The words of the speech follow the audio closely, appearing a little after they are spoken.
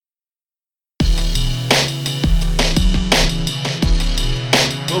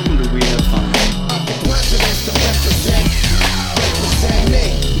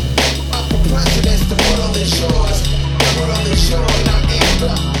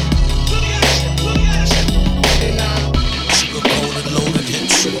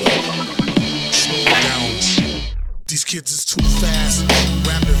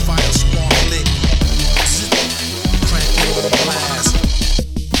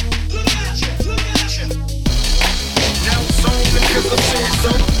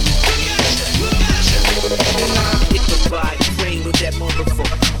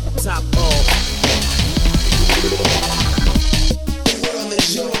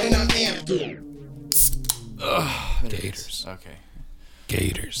Gators. Okay.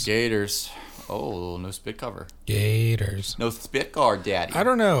 Gators. Oh, no spit cover. Gators. No spit guard, Daddy. I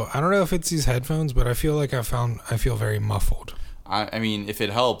don't know if it's these headphones, but I feel like I feel very muffled. I mean, if it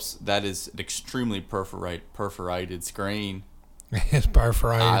helps, that is an extremely perforated screen. It's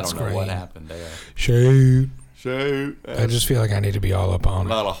perforated I don't screen. know what happened there. Shoot. I I just feel like I need to be all up on a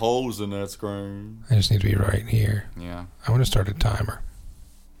it. lot of holes in that screen. I just need to be right here. Yeah. I want to start a timer.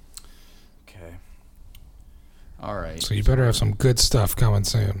 Okay. All right. So you better have some good stuff coming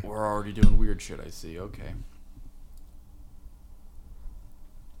soon. We're already doing weird shit, I see. Okay.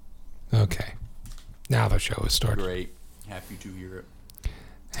 Okay. Now the show is started. Great. Happy to hear it.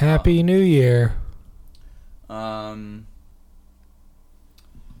 Happy New Year.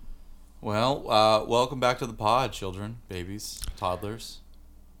 Well, welcome back to the pod, children, babies, toddlers.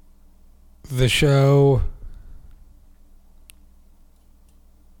 The show.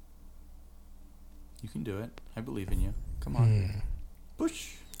 You can do it. I believe in you. Come on.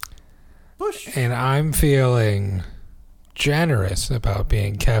 Push. And I'm feeling generous about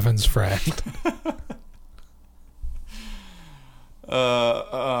being Kevin's friend.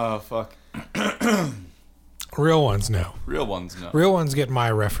 Fuck. Real ones know. Real ones, no. Real ones get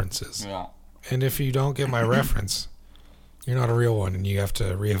my references. Yeah. And if you don't get my reference, you're not a real one and you have to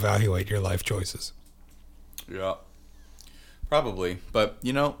reevaluate your life choices. Yeah. Probably. But,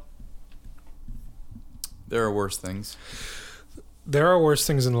 there are worse things. There are worse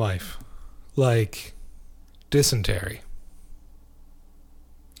things in life, like dysentery.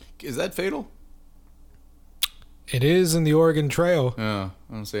 Is that fatal? It is in the Oregon Trail. Yeah. I'm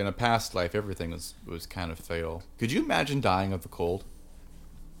going to say in a past life, everything was kind of fatal. Could you imagine dying of the cold?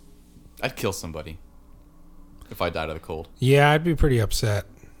 I'd kill somebody if I died of the cold. Yeah, I'd be pretty upset.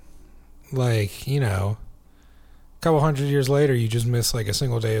 Like, a couple hundred years later, you just miss like a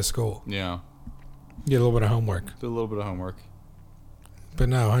single day of school. Yeah. You get a little bit of homework. Do a little bit of homework. But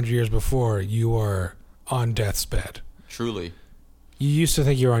no, 100 years before, you are on death's bed. Truly. You used to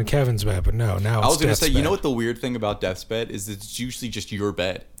think you were on Kevin's bed, but no, now it's I was going to say, death's you know bed. what the weird thing about death's bed is? It's usually just your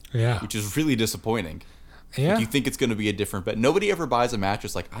bed. Yeah. Which is really disappointing. Yeah. Like you think it's going to be a different bed. Nobody ever buys a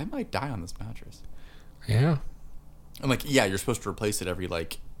mattress like, I might die on this mattress. Yeah. I'm like, yeah, you're supposed to replace it every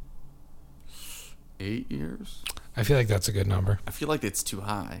 8 years. I feel like that's a good number. I feel like it's too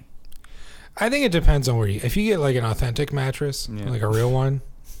high. I think it depends on where if you get like an authentic mattress, like a real one,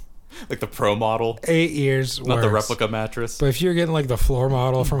 Like the pro model, 8 years not works. the replica mattress. But if you're getting like the floor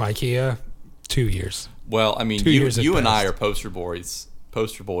model from IKEA, 2 years. Well, I mean, 2 years you at and I best. are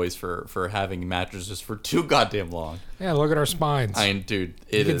poster boys for having mattresses for too goddamn long. Yeah, look at our spines. I mean, dude,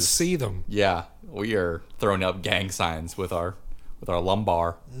 you can see them. Yeah, we are throwing up gang signs with our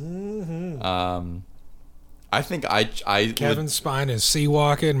lumbar. Mm-hmm. I think I Kevin's spine is sea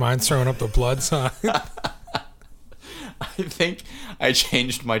walking. Mine's throwing up the blood sign. I think I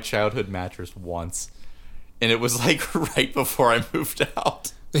changed my childhood mattress once, and it was like right before I moved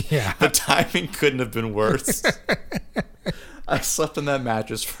out. Yeah. The timing couldn't have been worse. I slept in that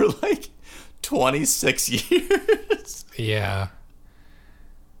mattress for like 26 years. Yeah.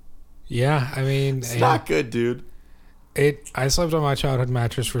 Yeah, I mean, It's not good, dude. I slept on my childhood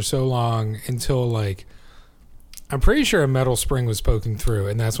mattress for so long until like I'm pretty sure a metal spring was poking through,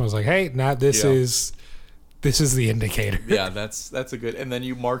 and that's when I was like, "Hey, this is the indicator." Yeah, that's a good. And then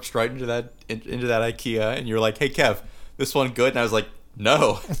you marched right into that IKEA, and you're like, "Hey, Kev, this one good?" And I was like,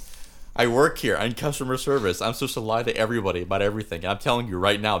 "No, I work here. I'm customer service. I'm supposed to lie to everybody about everything. And I'm telling you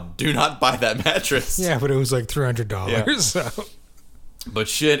right now, do not buy that mattress." Yeah, but it was like $300. Yeah. So. But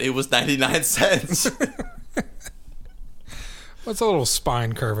shit, it was 99 cents. What's a little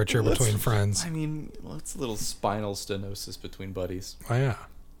spine curvature between friends? I mean, what's a little spinal stenosis between buddies? Oh, yeah.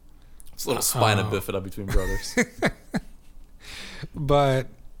 It's a little spina bifida between brothers. But,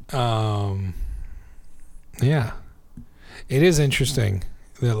 yeah. It is interesting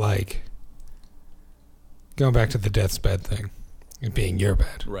that, like, going back to the death's bed thing, it being your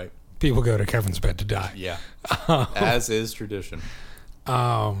bed. Right. People go to Kevin's bed to die. Yeah. As is tradition.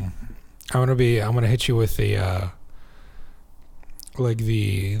 I'm gonna hit you with the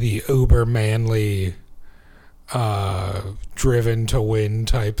the uber manly driven to win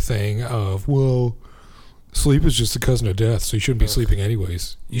type thing of, well, sleep is just a cousin of death, so you shouldn't be sleeping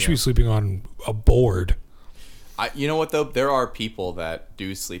anyways. You should be sleeping on a board. You know what though? There are people that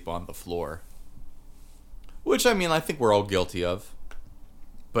do sleep on the floor. Which I mean I think we're all guilty of.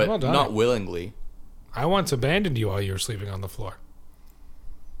 But not willingly. I once abandoned you while you were sleeping on the floor.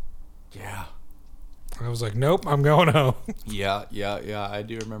 Yeah. I was like, nope, I'm going home. Yeah, I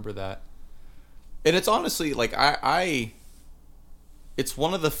do remember that. And it's honestly like it's It's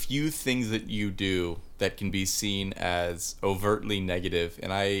one of the few things that you do that can be seen as overtly negative,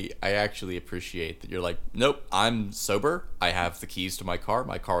 and I actually appreciate that you're like, nope, I'm sober. I have the keys to my car.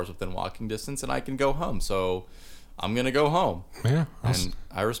 My car is within walking distance, and I can go home. So I'm gonna go home. Yeah, and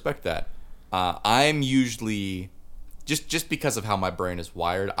I respect that. I'm usually just because of how my brain is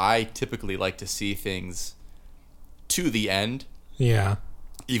wired. I typically like to see things to the end. Yeah.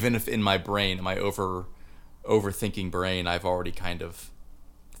 Even if in my brain, my overthinking brain, I've already kind of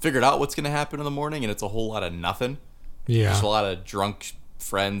figured out what's going to happen in the morning, and it's a whole lot of nothing. Yeah. Just a lot of drunk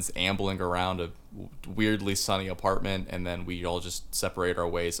friends ambling around a weirdly sunny apartment, and then we all just separate our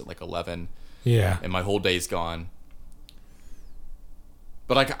ways at like 11. Yeah. And my whole day's gone.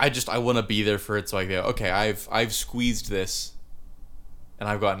 But I want to be there for it, so I go, okay, I've squeezed this, and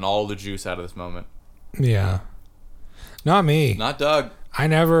I've gotten all the juice out of this moment. Yeah. Not me. Not Doug. I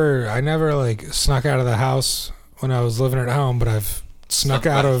never like snuck out of the house when I was living at home, but I've snuck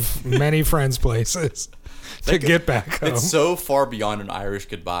out of many friends' places to get back home. It's so far beyond an Irish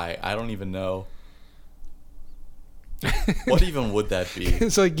goodbye. I don't even know. What even would that be?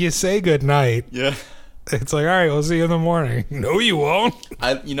 It's like you say goodnight. Yeah. It's like, all right, we'll see you in the morning. No, you won't.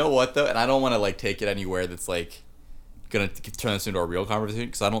 You know what though, and I don't want to like take it anywhere that's like gonna turn this into a real conversation,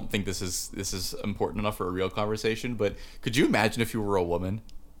 because I don't think this is important enough for a real conversation. But could you imagine if you were a woman,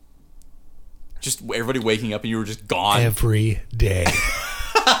 just everybody waking up and you were just gone every day?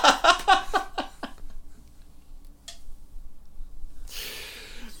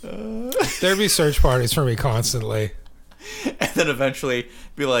 There'd be search parties for me constantly, and then eventually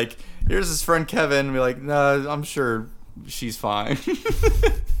be like, here's his friend Kevin, and be like, no, I'm sure she's fine.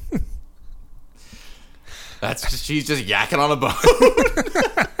 She's just yakking on a boat.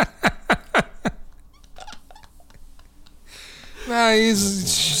 Nah,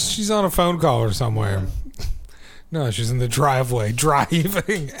 she's on a phone call or somewhere. No, she's in the driveway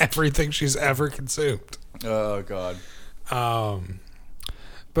driving everything she's ever consumed. Oh God.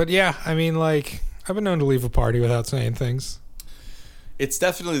 But yeah, I mean, like, I've been known to leave a party without saying things. It's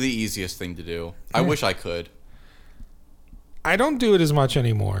definitely the easiest thing to do. I wish I could. I don't do it as much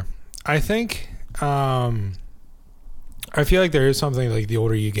anymore. I think I feel like there is something like the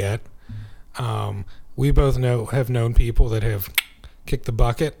older you get. We both have known people that have kicked the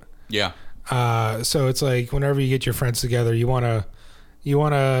bucket. Yeah. So it's like whenever you get your friends together, you wanna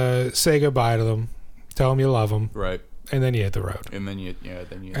say goodbye to them, tell them you love them, right, and then you hit the road. And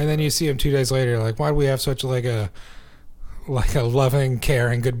then you see them 2 days later. Like, why do we have such like a loving,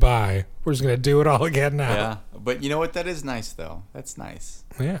 caring goodbye? We're just gonna do it all again now. Yeah, but you know what? That is nice though. That's nice.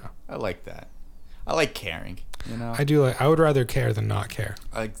 Yeah, I like that. I like caring. You know, I do. I would rather care than not care.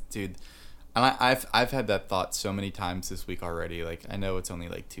 Dude, and I've had that thought so many times this week already. Like, I know it's only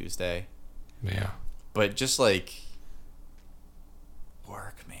like Tuesday. Yeah. But just like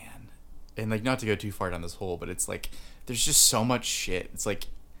work, man. And like, not to go too far down this hole, but it's like there's just so much shit. It's like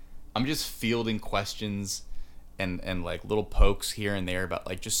I'm just fielding questions and like little pokes here and there about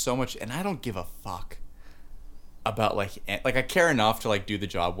like just so much, and I don't give a fuck about like I care enough to like do the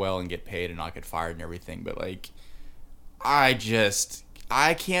job well and get paid and not get fired and everything, but like I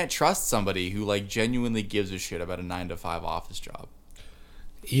can't trust somebody who like genuinely gives a shit about a 9-to-5 office job.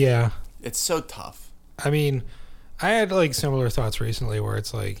 Yeah. It's so tough. I mean, I had like similar thoughts recently where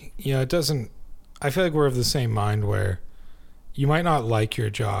it's like, you know, I feel like we're of the same mind where you might not like your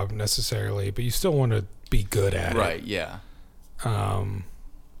job necessarily, but you still want to be good at it. Right, yeah.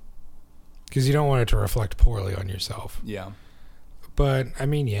 Because you don't want it to reflect poorly on yourself. Yeah. But, I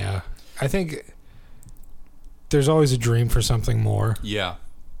mean, yeah. I think there's always a dream for something more. Yeah.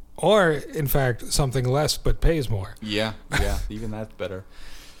 Or, in fact, something less but pays more. Yeah, even that's better.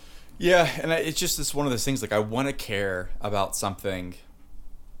 Yeah, and it's one of those things, like, I want to care about something.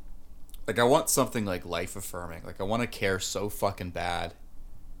 Like, I want something, like, life-affirming. Like, I want to care so fucking bad.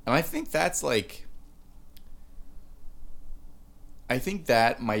 And I think that's, like... I think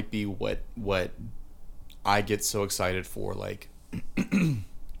that might be what I get so excited for, like, in,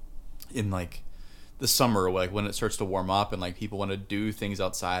 like, the summer, like, when it starts to warm up and, like, people want to do things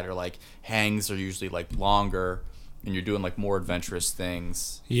outside, or, like, hangs are usually, like, longer, and you're doing like more adventurous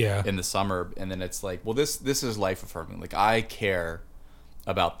things in the summer, and then it's like, well, this is life affirming. Like, I care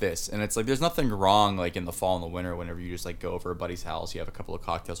about this, and it's like there's nothing wrong like in the fall and the winter whenever you just like go over a buddy's house, you have a couple of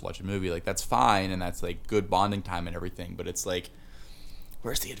cocktails, watch a movie, like that's fine, and that's like good bonding time and everything, but it's like,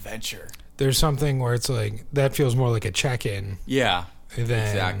 where's the adventure? There's something where it's like that feels more like a check-in. Yeah,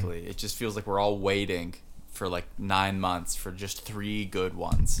 exactly. It just feels like we're all waiting for like 9 months for just 3 good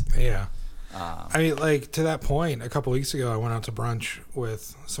ones. Yeah. I mean, like, to that point, a couple weeks ago, I went out to brunch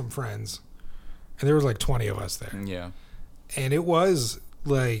with some friends, and there was like 20 of us there. Yeah. And it was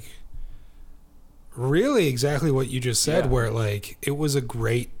like really exactly what you just said, Yeah. where like it was a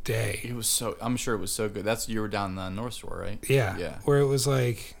great day. It was so. I'm sure it was so good. You were down the North Shore, right? Yeah. Yeah. Where it was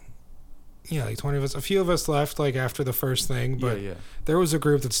like, like 20 of us. A few of us left like after the first thing, but yeah. there was a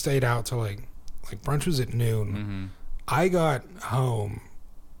group that stayed out till like brunch was at noon. Mm-hmm. I got home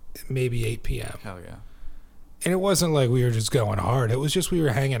maybe 8 p.m. Hell yeah. And it wasn't like we were just going hard. It was just we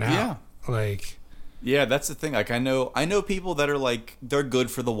were hanging out. Yeah. Like, yeah, that's the thing. Like, I know people that are like, they're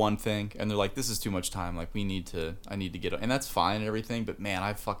good for the one thing, and they're like, this is too much time. Like, I need to get, and that's fine and everything. But man,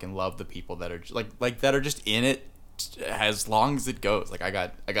 I fucking love the people that are just, like that are just in it as long as it goes. Like, I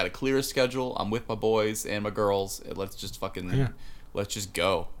got a clear schedule. I'm with my boys and my girls. And let's just fucking, let's just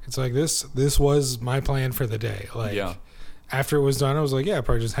go. it's like this was my plan for the day. Like, Yeah. after it was done, I was like, yeah,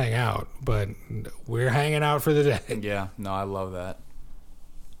 probably just hang out. But we're hanging out for the day. Yeah, no, I love that.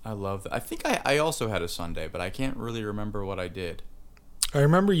 I think I also had a Sunday, but I can't really remember what I did. I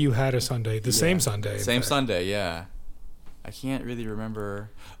remember you had a Sunday, the same Sunday. in Same fact. Sunday, yeah. I can't really remember.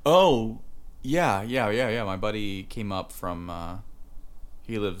 Oh, yeah. My buddy came up from,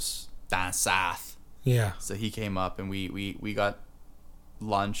 he lives down south. Yeah. So he came up and we got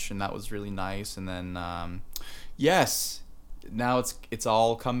lunch, and that was really nice. And then, yes, now it's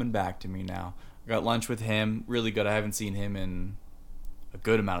all coming back to me now. I got lunch with him, really good. I haven't seen him in a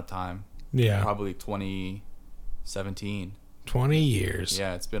good amount of time. Yeah. Probably 2017. 20 years.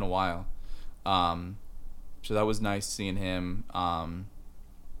 Yeah, it's been a while. So that was nice seeing him.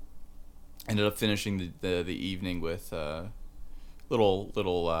 Ended up finishing the evening with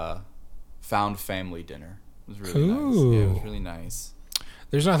little found family dinner. It was really nice. Yeah, it was really nice.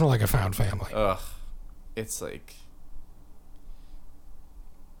 There's nothing like a found family. Ugh, it's like.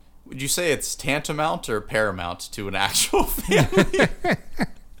 Would you say it's tantamount or paramount to an actual family?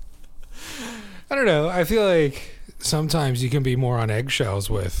 I don't know. I feel like sometimes you can be more on eggshells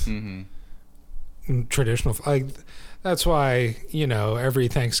with traditional. Like, that's why, every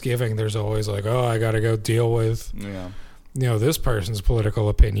Thanksgiving there's always like, oh, I got to go deal with, this person's political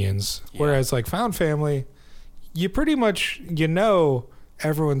opinions. Yeah. Whereas like found family, you pretty much,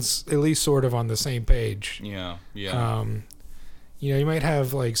 everyone's at least sort of on the same page. Yeah. You might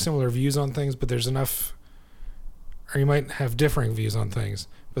have like similar views on things, but there's enough, or you might have differing views on things,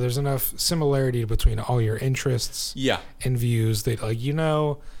 but there's enough similarity between all your interests and views that, like,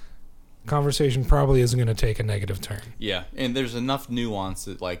 conversation probably isn't going to take a negative turn. Yeah, and there's enough nuance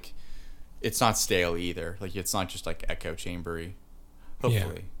that, like, it's not stale either. Like, it's not just like echo chambery.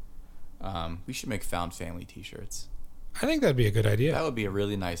 Hopefully, we should make found family T-shirts. I think that'd be a good idea. That would be a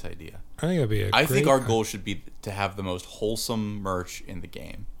really nice idea. I think that'd be I think our goal should be to have the most wholesome merch in the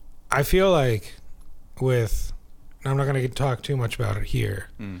game. I feel like I'm not going to talk too much about it here,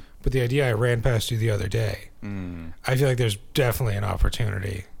 but the idea I ran past you the other day, I feel like there's definitely an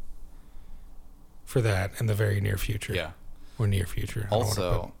opportunity for that in the very near future. Yeah. Or near future.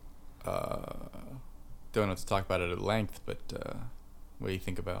 Also, don't have to talk about it at length, but what do you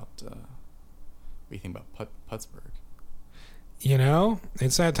think about Pittsburgh?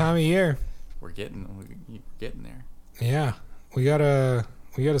 It's that time of year. We're getting there. Yeah. We gotta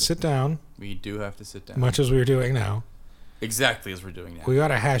sit down. We do have to sit down. Much as we're doing now. Exactly as we're doing now. We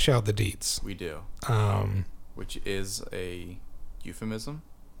gotta hash out the deets. We do. Which is a euphemism.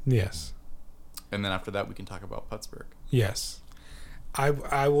 Yes. And then after that, we can talk about Pittsburgh. Yes.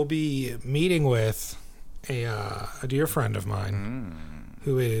 I will be meeting with a dear friend of mine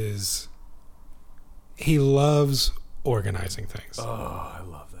who he loves organizing things. Oh, I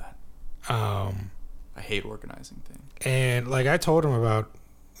love that. I hate organizing things. And like I told him about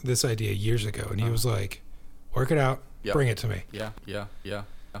this idea years ago, and he was like, "Work it out, bring it to me." Yeah.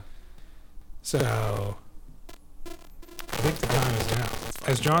 So I think the time is now.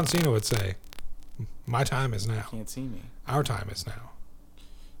 As John Cena would say, my time is now. You can't see me. Our time is now.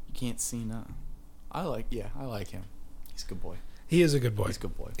 You can't see now. I like him. He's a good boy. He is a good boy. He's a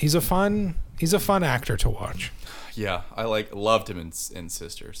good boy. He's a fun actor to watch. Yeah, I loved him in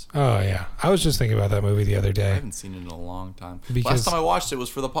Sisters. Oh yeah, I was just thinking about that movie the other day. I haven't seen it in a long time. Last time I watched it was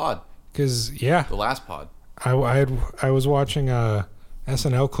for the pod. Because the last pod. I was watching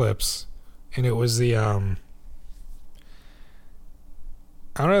SNL clips, and it was the I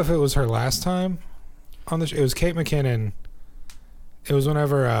don't know if it was her last time on the show. It was Kate McKinnon. It was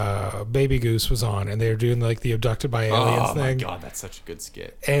whenever Baby Goose was on, and they were doing like the abducted by aliens thing. Oh my god, that's such a good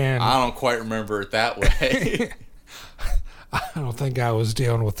skit. And I don't quite remember it that way. I don't think I was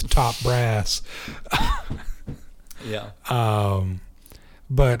dealing with the top brass. Yeah.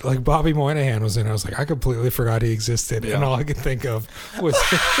 But like Bobby Moynihan was in, I was like, I completely forgot he existed, and all I could think of was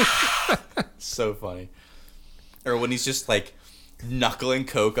so funny. Or when he's just like knuckling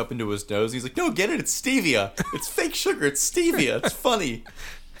Coke up into his nose. He's like, no, get it. It's stevia. It's fake sugar. It's stevia. It's funny.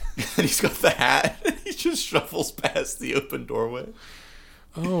 And he's got the hat. And he just shuffles past the open doorway.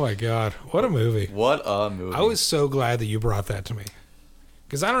 Oh, my God. What a movie. What a movie. I was so glad that you brought that to me.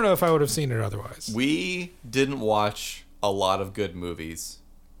 Because I don't know if I would have seen it otherwise. We didn't watch a lot of good movies.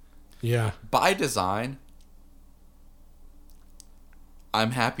 Yeah. By design,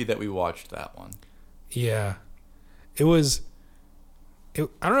 I'm happy that we watched that one. Yeah. I don't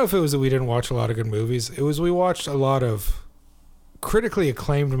know if it was that we didn't watch a lot of good movies. It was we watched a lot of critically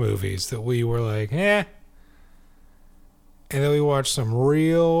acclaimed movies that we were like, eh. And then we watched some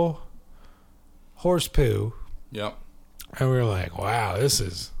real horse poo. Yep. And we were like, wow, this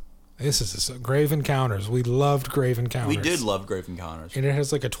is Grave Encounters. We loved Grave Encounters. We did love Grave Encounters. And it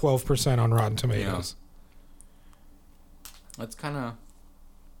has like a 12% on Rotten Tomatoes. Yeah. That's kind of...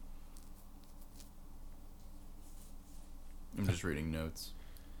 I'm just reading notes.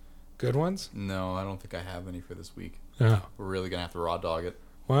 Good ones? No, I don't think I have any for this week. Oh. We're really going to have to raw dog it.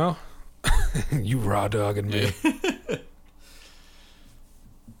 Well, you raw dogging me.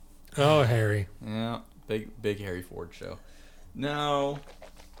 Oh, Harry. Yeah, big Harry Ford show. No.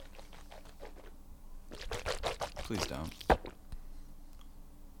 Please don't.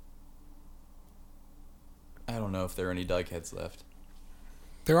 I don't know if there are any Doug heads left.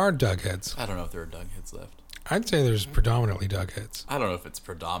 There are Doug heads. I don't know if there are Doug heads left. I'd say there's predominantly Doug heads. I don't know if it's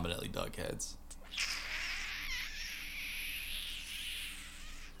predominantly Doug heads.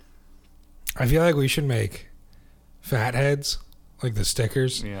 I feel like we should make fat heads, like the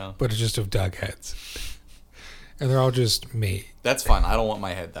stickers, Yeah. but it's just of Doug heads. And they're all just me. That's fine. I don't want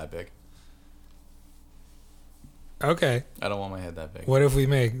my head that big. Okay. I don't want my head that big. What if we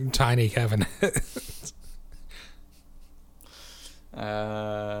make tiny Kevin heads? You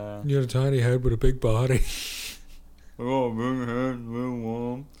got a tiny head with a big body. Oh, big head, big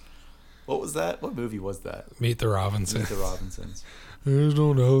one. What was that? What movie was that? Meet the Robinsons. Meet the Robinsons. I just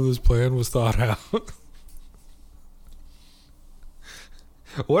don't know if this plan was thought out.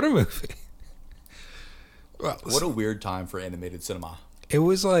 What a movie. Well, What a weird time for animated cinema. it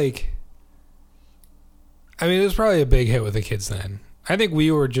was like... I mean, it was probably a big hit with the kids then. I think we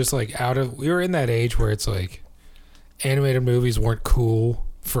were just like we were in that age where it's like animated movies weren't cool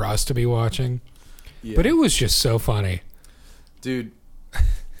for us to be watching. Yeah. But it was just so funny. Dude.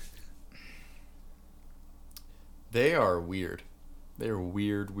 They are weird. They are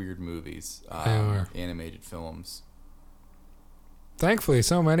weird movies. They are. Animated films. Thankfully,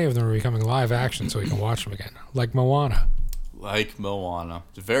 so many of them are becoming live action so we can watch them again. Like Moana. Like Moana.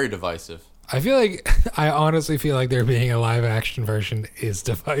 It's very divisive. I honestly feel like there being a live action version is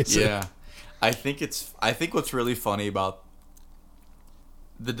divisive. Yeah. I think what's really funny about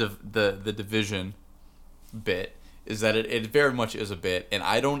the division bit is that it very much is a bit, and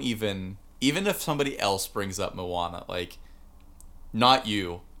I don't even if somebody else brings up Moana, like not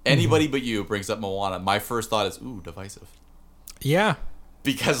you, anybody but you brings up Moana, my first thought is divisive. Yeah.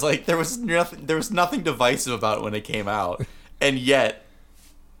 Because like there was nothing divisive about it when it came out, and yet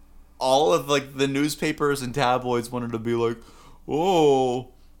all of like the newspapers and tabloids wanted to be like, oh,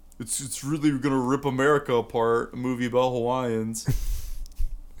 it's really gonna rip America apart, a movie about Hawaiians.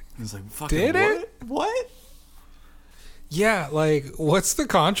 It's like, fucking Did what? it? What? Yeah, like what's the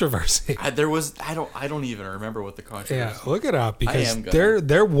controversy? I don't even remember what the controversy. Yeah, look it up because I am gonna.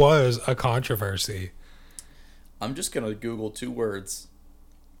 there was a controversy. I'm just gonna Google 2 words: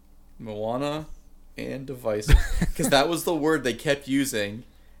 Moana and divisive, because that was the word they kept using,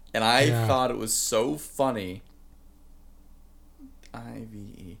 and I thought it was so funny.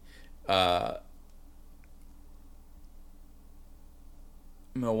 IVE.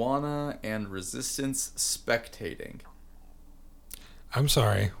 Moana and resistance spectating. I'm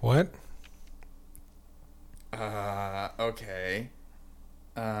sorry, what? Okay.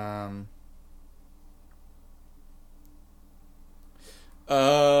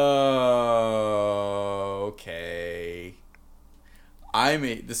 Okay.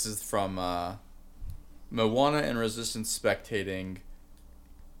 This is from Moana and resistance spectating.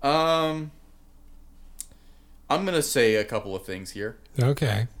 I'm gonna say a couple of things here.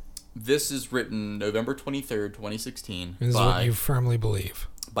 Okay. This is written November 23rd, 2016. This is what you firmly believe.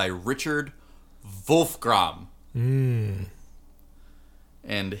 By Richard Wolfgram. Mm.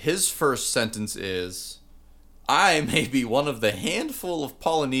 And his first sentence is, I may be one of the handful of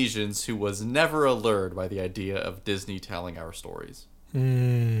Polynesians who was never allured by the idea of Disney telling our stories.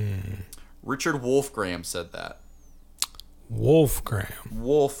 Mm. Richard Wolfgram said that.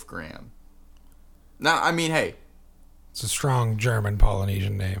 Wolfgram. Now, I mean, hey. It's a strong German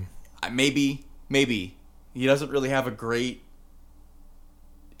Polynesian name. Maybe. He doesn't really have a great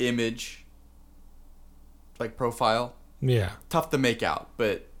image, like profile. Yeah. Tough to make out,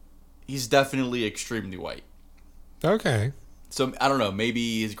 but he's definitely extremely white. Okay. So I don't know.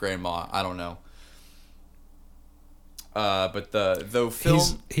 Maybe his grandma. I don't know. But the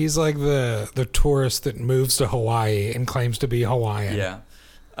film, he's like the tourist that moves to Hawaii and claims to be Hawaiian.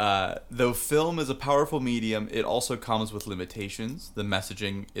 yeah. Though film is a powerful medium, it also comes with limitations. The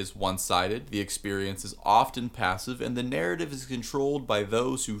messaging is one-sided, the experience is often passive, and the narrative is controlled by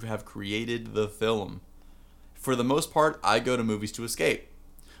those who have created the film. For the most part, I go to movies to escape.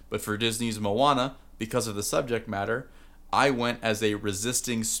 But for Disney's Moana, because of the subject matter, I went as a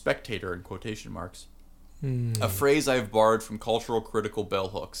resisting spectator in quotation marks. A phrase I've borrowed from cultural critical bell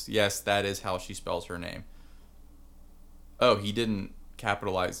hooks. Yes, that is how she spells her name. Oh, he didn't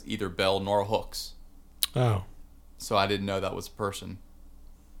capitalize either bell nor hooks. Oh. So I didn't know that was a person.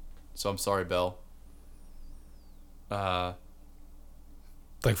 So I'm sorry, Belle. Like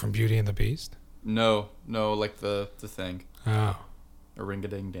from Beauty and the Beast? No, like the thing. Oh. A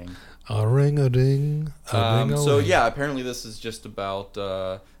ring-a-ding-ding. A ring-a-ding. So yeah, apparently this is just about.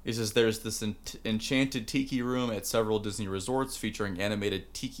 It says there's this enchanted tiki room at several Disney resorts featuring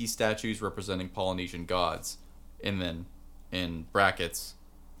animated tiki statues representing Polynesian gods, and then in brackets,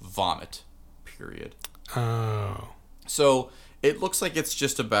 vomit. Period. Oh. So it looks like it's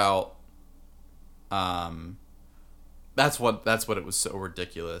just about. That's what it was so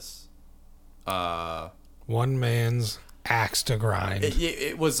ridiculous. One man's axe to grind.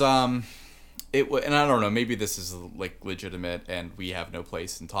 It was and I don't know, maybe this is like legitimate and we have no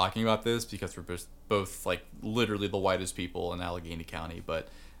place in talking about this because we're both like literally the whitest people in Allegheny County, but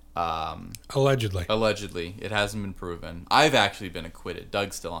allegedly it hasn't been proven. I've actually been acquitted.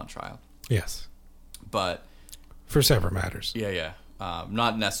 Doug's still on trial. Yes, but for separate matters. Yeah.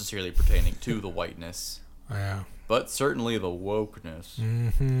 Not necessarily pertaining to the whiteness. Yeah, but certainly the wokeness.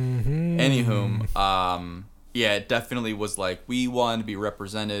 Mm-hmm. Anywho, yeah, it definitely was like we want to be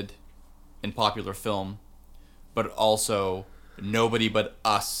represented in popular film, but also nobody but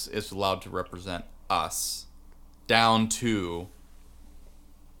us is allowed to represent us, down to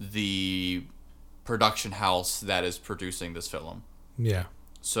the production house that is producing this film. Yeah.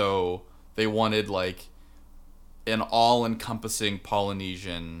 So they wanted like an all-encompassing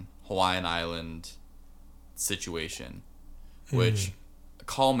Polynesian Hawaiian Island situation, which,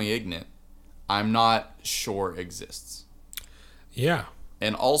 call me ignorant, I'm not sure exists. Yeah.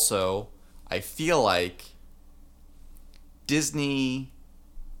 And also, I feel like Disney...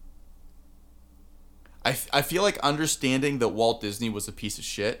 I feel like understanding that Walt Disney was a piece of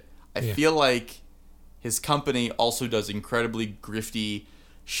shit, I feel like his company also does incredibly grifty,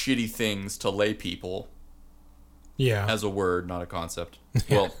 shitty things to lay people. Yeah. As a word, not a concept.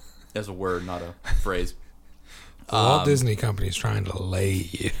 Well, as a word, not a phrase. The Walt Disney Company is trying to lay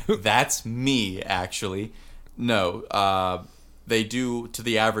you. That's me, actually. No, they do, to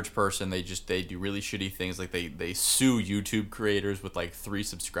the average person, they do really shitty things. Like they sue YouTube creators with like 3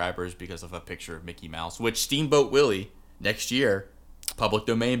 subscribers because of a picture of Mickey Mouse, which Steamboat Willie, next year, public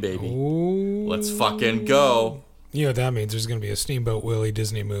domain, baby. Ooh. Let's fucking go. You know what that means? There's going to be a Steamboat Willie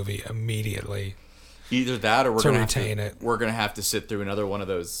Disney movie immediately. Either that or we're going to have to sit through another one of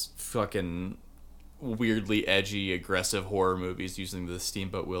those fucking weirdly edgy, aggressive horror movies using the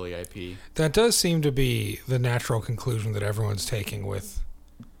Steamboat Willie IP. That does seem to be the natural conclusion that everyone's taking with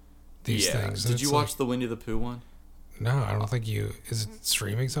these things. Did you watch the Winnie the Pooh one? No, I don't think you... Is it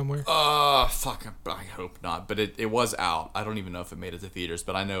streaming somewhere? Fuck, I hope not. But it was out. I don't even know if it made it to theaters,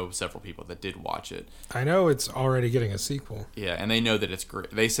 but I know several people that did watch it. I know it's already getting a sequel. Yeah, and they know that it's great.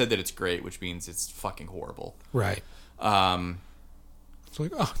 They said that it's great, which means it's fucking horrible. Right. It's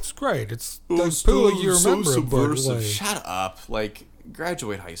like, oh, it's great. It's like Pooh like you remember so it, but subversive. like... Shut up. Like,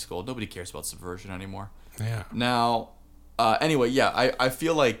 graduate high school. Nobody cares about subversion anymore. Yeah. Now... anyway, yeah, I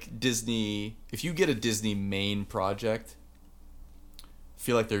feel like Disney, if you get a Disney main project, I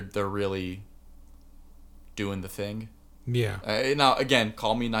feel like they're really doing the thing. Yeah. Now, again,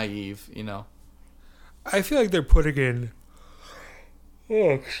 call me naive, you know. I feel like they're putting in...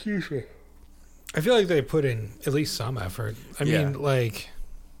 Oh, excuse me. I feel like they put in at least some effort. I mean, like...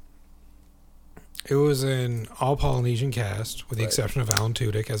 It was an all-Polynesian cast, with the exception of Alan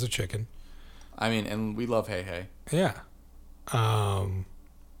Tudyk as a chicken. I mean, and we love Hey Hey. Yeah.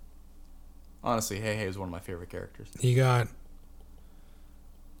 Honestly, Hey Hey is one of my favorite characters. You got,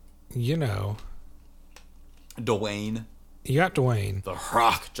 you know, Dwayne. You got Dwayne. The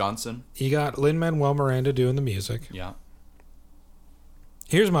Rock Johnson. You got Lin-Manuel Miranda doing the music. Yeah.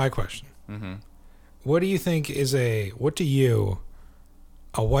 Here's my question. Mm-hmm. What do you think is what do you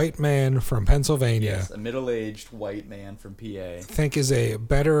a white man from Pennsylvania. Yes, a middle-aged white man from PA. Think is a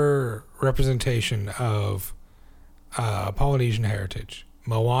better representation of Polynesian heritage?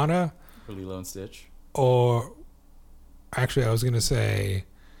 Moana or Lilo and Stitch? Or actually, I was going to say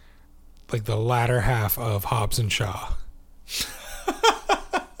like the latter half of Hobbs and Shaw.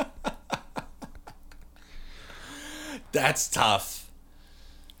 That's tough.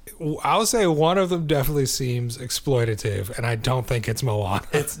 I'll say one of them definitely seems exploitative, and I don't think it's Moana.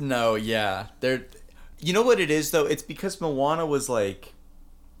 They're, you know what it is though? It's because Moana was like,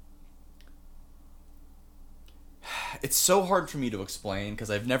 it's so hard for me to explain because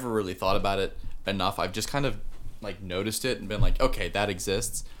I've never really thought about it enough. I've just kind of like noticed it and been like, okay, that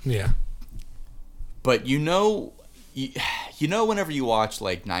exists. Yeah. But you know whenever you watch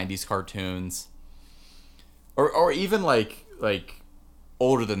like 90s cartoons or even like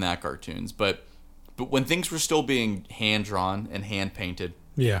older than that cartoons, but when things were still being hand drawn and hand painted,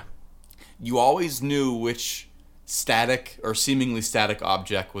 yeah, you always knew which static or seemingly static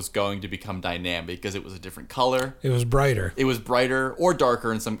object was going to become dynamic because it was a different color. It was brighter. It was brighter or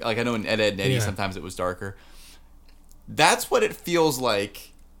darker, and some, like I know in Ed, Edd and Eddy sometimes it was darker. That's what it feels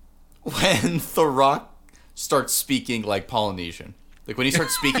like when The Rock starts speaking like Polynesian. Like when he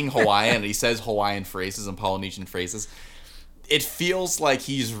starts speaking Hawaiian and he says Hawaiian phrases and Polynesian phrases, it feels like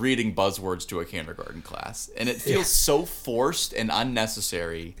he's reading buzzwords to a kindergarten class. And it feels so forced and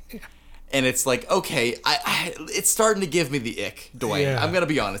unnecessary. And it's like, okay, it's starting to give me the ick, Dwayne. Yeah. I'm going to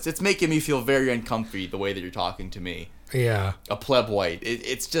be honest. It's making me feel very uncomfy the way that you're talking to me. Yeah. A pleb white.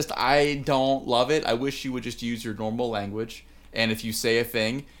 It's just, I don't love it. I wish you would just use your normal language. And if you say a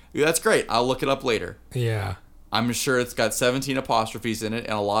thing, that's great. I'll look it up later. Yeah. I'm sure it's got 17 apostrophes in it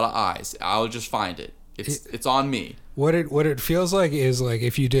and a lot of I's. I'll just find it. It's on me. What it feels like is like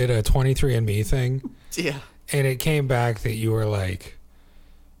if you did a 23andMe thing. Yeah. And it came back that you were like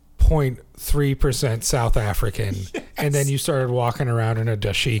 0.3% South African. Yes. And then you started walking around in a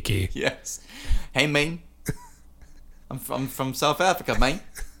dashiki. Yes. Hey, man. I'm from South Africa, man.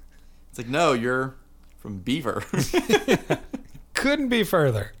 It's like, no, you're from Beaver. Couldn't be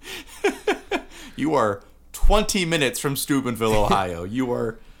further. You are 20 minutes from Steubenville, Ohio.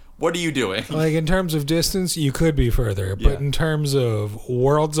 What are you doing? Like in terms of distance, you could be further, but in terms of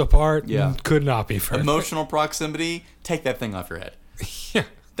worlds apart, you could not be further. Emotional proximity, take that thing off your head. Yeah.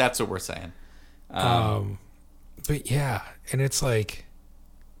 That's what we're saying. But yeah, and it's like,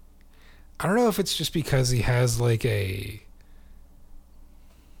 I don't know if it's just because he has such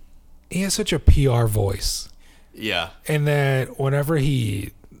a PR voice. Yeah. And then whenever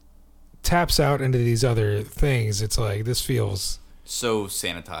he taps out into these other things, it's like, this feels so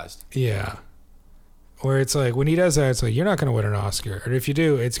sanitized. Yeah. Where it's like, when he does that, it's like, you're not going to win an Oscar. Or if you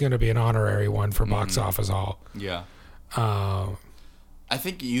do, it's going to be an honorary one for box office haul. Yeah. I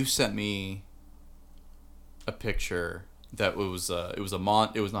think you sent me a picture that was not a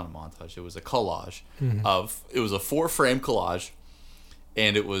montage. It was a collage it was a 4-frame collage,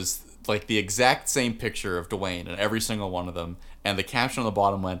 and it was like the exact same picture of Dwayne in every single one of them. And the caption on the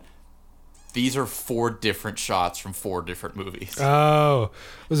bottom went, "These are 4 different shots from 4 different movies." Oh,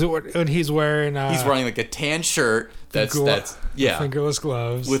 was it when he's wearing? He's wearing like a tan shirt that's fingerless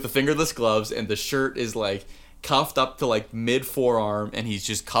gloves with the fingerless gloves, and the shirt is like cuffed up to like mid forearm, and he's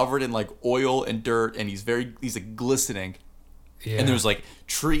just covered in like oil and dirt, and he's like glistening. Yeah. And there's like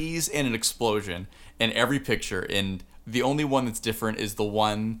trees and an explosion in every picture, and the only one that's different is the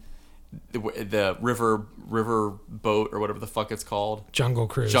one. The river boat or whatever the fuck it's called, Jungle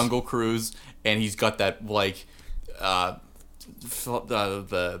Cruise, and he's got that like the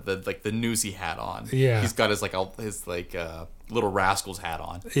newsy hat on. Yeah, he's got his Little Rascals hat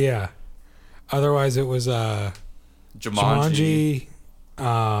on. Yeah, otherwise it was Jumanji,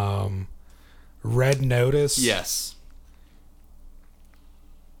 Red Notice. Yes.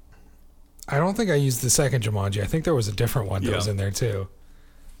 I don't think I used the second Jumanji. I think there was a different one that was in there too.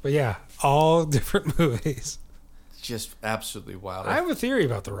 But yeah, all different movies. Just absolutely wild. I have a theory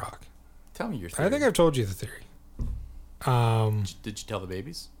about The Rock. Tell me your theory. I think I've told you the theory. Did you tell the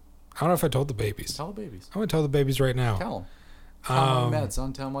babies? I don't know if I told the babies. Tell the babies. I'm going to tell the babies right now. Tell them. Tell them why you're mad,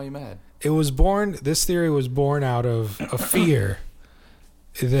 son. Tell them why you're mad. This theory was born out of a fear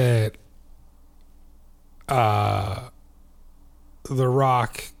that The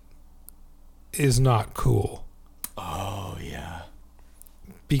Rock is not cool. Oh, yeah.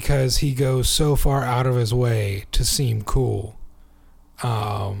 Because he goes so far out of his way to seem cool,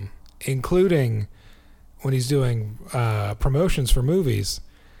 including when he's doing promotions for movies,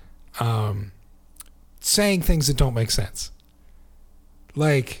 saying things that don't make sense.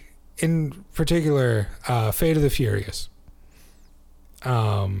 Like, in particular, Fate of the Furious.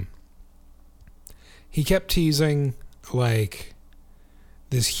 he kept teasing like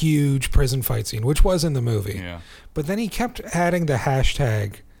this huge prison fight scene, which was in the movie. Yeah. But then he kept adding the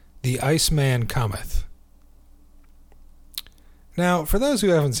hashtag, "The Iceman cometh." Now, for those who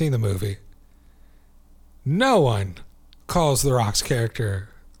haven't seen the movie, no one calls The Rock's character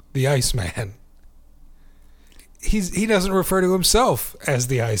the Iceman. He doesn't refer to himself as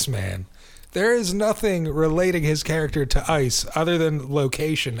the Iceman. There is nothing relating his character to ice other than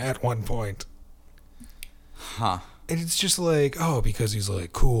location at one point. Huh. And it's just like, oh, because he's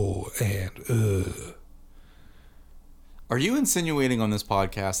like cool and Are you insinuating on this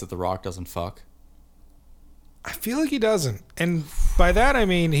podcast that The Rock doesn't fuck? I feel like he doesn't. And by that I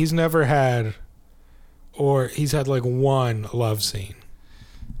mean he's never had, or he's had like one love scene.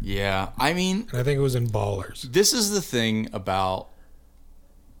 Yeah. I mean, And I think it was in Ballers. this is the thing about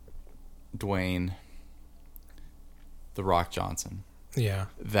Dwayne The Rock Johnson. Yeah.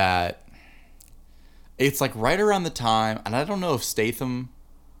 That it's like right around the time, and I don't know if Statham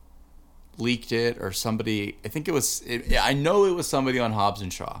leaked it or somebody. I think it was. I know it was somebody on Hobbs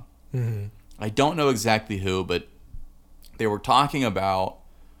and Shaw. Mm-hmm. I don't know exactly who, but they were talking about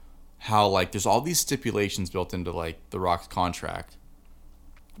how like there's all these stipulations built into like The Rock's contract,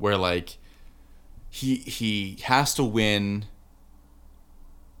 where like he has to win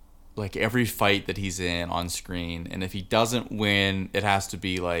like every fight that he's in on screen, and if he doesn't win, it has to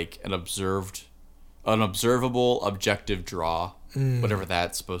be like an observable objective draw, whatever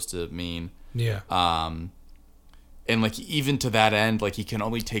that's supposed to mean. Yeah. And like even to that end, like he can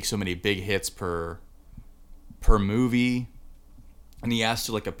only take so many big hits per movie, and he has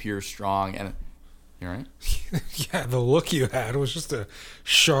to like appear strong. And you all right? Yeah, the look you had was just a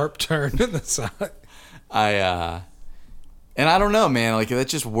sharp turn to the side. And I don't know, man. Like that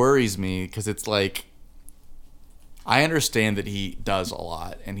just worries me because it's like I understand that he does a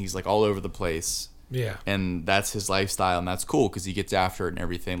lot and he's like all over the place. Yeah. And that's his lifestyle, and that's cool because he gets after it and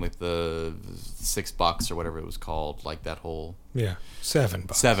everything, like the $6 or whatever it was called, like that whole Yeah. $7.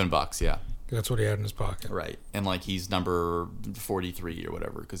 $7, yeah, That's what he had in his pocket. right. And like he's number 43 or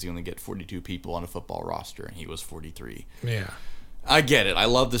whatever because you only get 42 people on a football roster, and he was 43. Yeah. I get it. I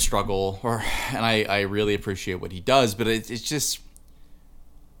love the struggle, and I really appreciate what he does, but it's just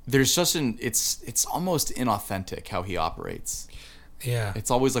there's such it's almost inauthentic how he operates. Yeah. It's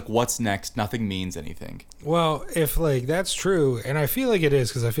always like, what's next? Nothing means anything. Well, if like that's true, and I feel like it is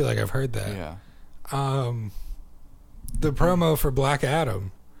because I feel like I've heard that. Yeah. The promo for Black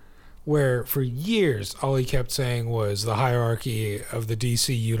Adam, where for years all he kept saying was the hierarchy of the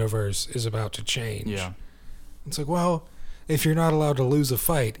DC universe is about to change. Yeah. It's like, well, if you're not allowed to lose a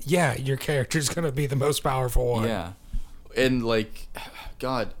fight, yeah, your character's going to be the most powerful one. Yeah. And like,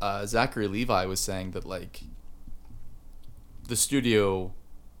 God, Zachary Levi was saying that like the studio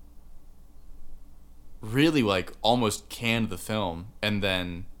really like almost canned the film, and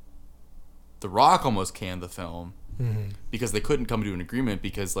then The Rock almost canned the film because they couldn't come to an agreement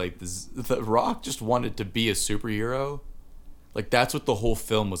because like the Rock just wanted to be a superhero. Like that's what the whole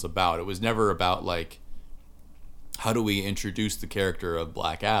film was about. It was never about like how do we introduce the character of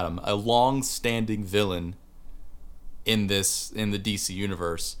Black Adam, a long-standing villain in the DC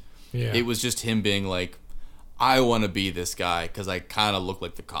universe. Yeah. It was just him being like, I want to be this guy because I kind of look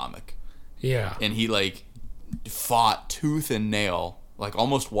like the comic. Yeah. And he like fought tooth and nail, like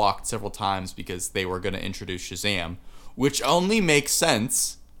almost walked several times because they were going to introduce Shazam, which only makes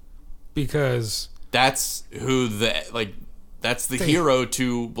sense Because that's who that's the hero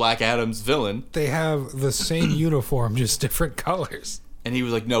to Black Adam's villain. they have the same uniform, just different colors. And he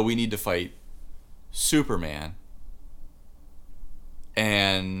was like, no, we need to fight Superman.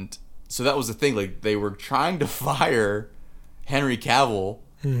 And so that was the thing. Like, they were trying to fire Henry Cavill,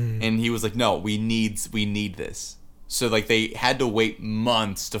 and he was like, no, we need this. So, like, they had to wait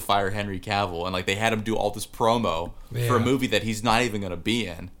months to fire Henry Cavill, and, like, they had him do all this promo for a movie that he's not even going to be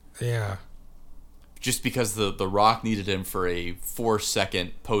in. Yeah. Just because the Rock needed him for a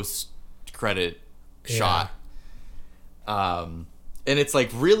 4-second post-credit shot. And it's,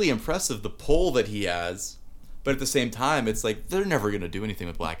 like, really impressive, the pull that he has. But at the same time, it's like, they're never going to do anything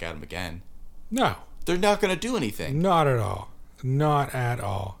with Black Adam again. No. They're not going to do anything. Not at all. Not at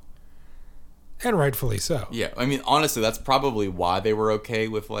all. And rightfully so. Yeah, I mean, honestly, that's probably why they were okay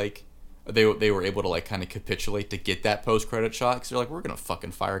with, like, they were able to, like, kind of capitulate to get that post-credit shot. Because they're like, we're going to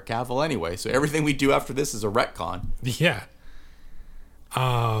fucking fire Cavill anyway. So everything we do after this is a retcon. Yeah.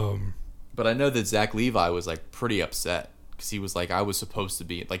 But I know that Zach Levi was, like, pretty upset. Because he was like, I was supposed to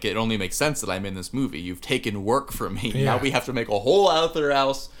be... Like, it only makes sense that I'm in this movie. You've taken work from me. Yeah. Now we have to make a whole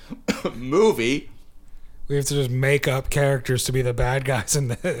out-there-house movie. We have to just make up characters to be the bad guys in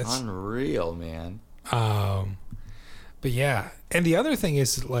this. Unreal, man. But yeah. And the other thing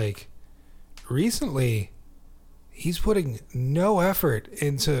is, like, recently, he's putting no effort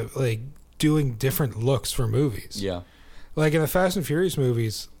into, like, doing different looks for movies. Yeah. Like, in the Fast and Furious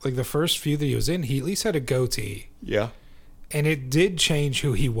movies, like, the first few that he was in, he at least had a goatee. Yeah. And it did change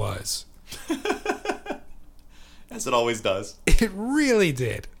who he was. As it always does. It really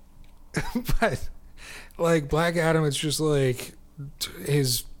did. But, like, Black Adam, it's just, like,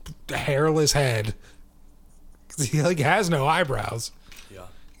 his hairless head. He, like, has no eyebrows. Yeah.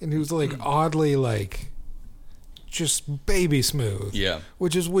 And he was, like, oddly, like, just baby smooth. Yeah.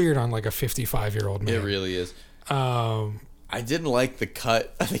 Which is weird on, like, a 55-year-old man. It really is. I didn't like the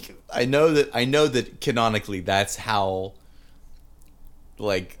cut. I know that canonically that's how,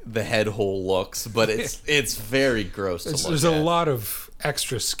 like, the head hole looks, but it's very gross to look There's at. a lot of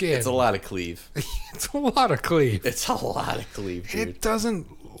extra skin. It's a lot of cleave. It's a lot of cleave. It's a lot of cleave, dude. It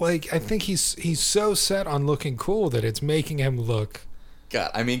doesn't, like, I think he's so set on looking cool that it's making him look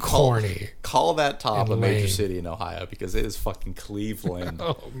God, I mean, corny. Call that top a major lame. city in Ohio because it is fucking Cleveland.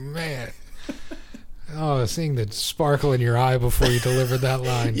 Oh, man. Oh, seeing the sparkle in your eye before you delivered that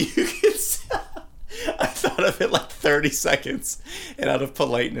line. You can I thought of it like 30 seconds, and out of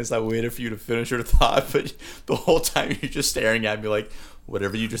politeness, I waited for you to finish your thought, but the whole time you're just staring at me like,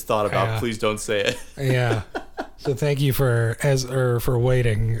 whatever you just thought about, please don't say it. Yeah. So thank you for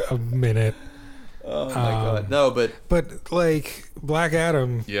waiting a minute. Oh my God. No, But, like, Black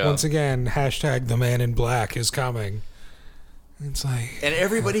Adam, once again, hashtag the man in black is coming. It's like... And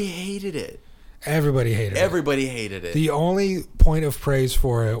everybody hated it. Everybody hated it. Everybody hated it. The only point of praise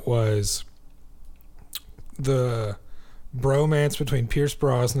for it was the bromance between Pierce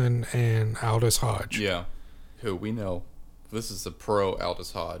Brosnan and Aldous Hodge. Yeah. Who we know. This is a pro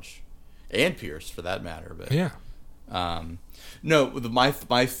Aldous Hodge. And Pierce, for that matter. But yeah. No,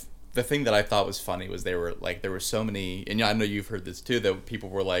 the thing that I thought was funny was there were so many, and I know you've heard this too, that people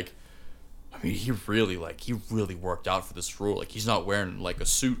were like, I mean, he really worked out for this role. Like, he's not wearing, like, a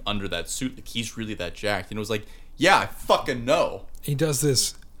suit under that suit. Like, he's really that jacked. And it was like, yeah, I fucking know. He does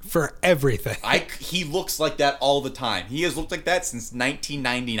this for everything. He looks like that all the time. He has looked like that since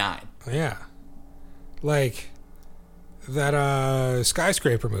 1999. Yeah. Like that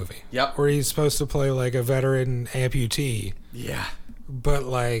Skyscraper movie. Yep. Where he's supposed to play, like, a veteran amputee. Yeah. But,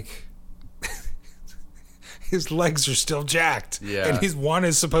 like... his legs are still jacked. Yeah. And one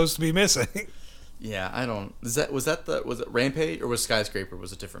is supposed to be missing. Yeah, I don't... Was it Rampage or was Skyscraper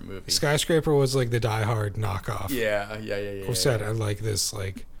was a different movie? Skyscraper was, like, the Die Hard knockoff. Yeah. It was set at, like, this,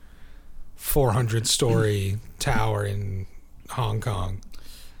 like, 400-story tower in Hong Kong.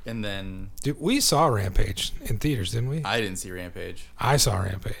 And then... We saw Rampage in theaters, didn't we? I didn't see Rampage. I saw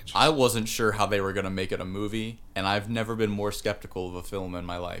Rampage. I wasn't sure how they were going to make it a movie, and I've never been more skeptical of a film in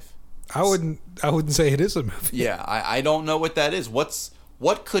my life. I wouldn't say it is a movie. Yeah, I don't know what that is.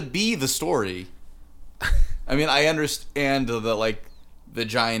 What could be the story? I mean, I understand that, like, the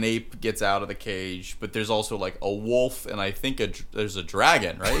giant ape gets out of the cage, but there's also, like, a wolf, and I think there's a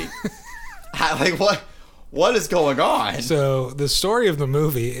dragon, right? Like, what is going on? So the story of the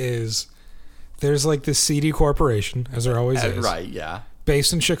movie is there's, like, this seedy corporation, as there always is. Right, yeah.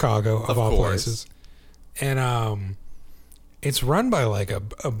 Based in Chicago, of all course. places. And it's run by, like, a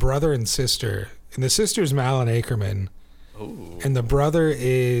brother and sister. And the sister's Malin Akerman. Ooh. And the brother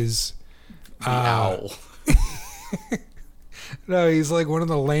is... The owl. No, he's, like, one of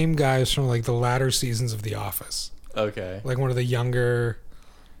the lame guys from, like, the latter seasons of The Office. Okay. Like, one of the younger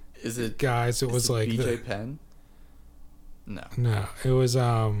guys. It was, like... BJ Penn? No, it was...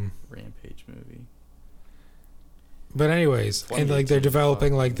 Rampage movie. But anyways, and, like, they're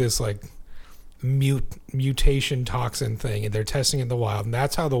developing, like, this, like... mutation toxin thing, and they're testing it in the wild, and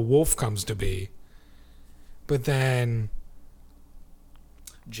that's how the wolf comes to be. But then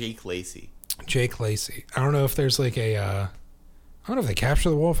Jake Lacey. I don't know if there's, like, I don't know if they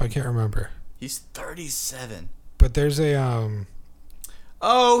capture the wolf. I can't remember. He's 37. But there's a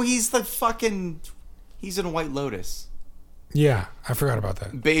oh, he's in White Lotus. Yeah, I forgot about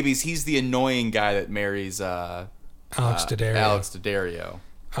that. Babies, he's the annoying guy that marries Alex Daddario.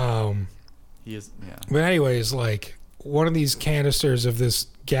 He is, yeah. But anyways, like, one of these canisters of this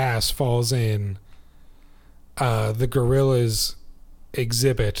gas falls in the gorillas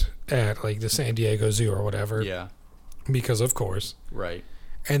exhibit at, like, the San Diego Zoo or whatever. Yeah. Because of course. Right.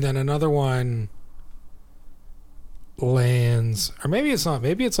 And then another one lands, or maybe it's not.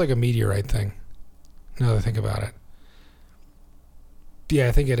 Maybe it's like a meteorite thing. Now that I think about it. Yeah,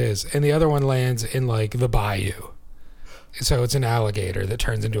 I think it is. And the other one lands in, like, the bayou. So it's an alligator that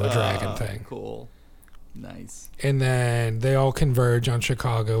turns into a dragon thing. Cool. Nice. And then they all converge on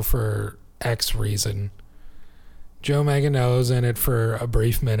Chicago for X reason. Joe Manganiello's in it for a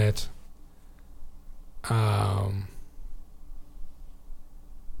brief minute.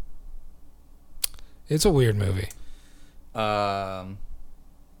 It's a weird movie.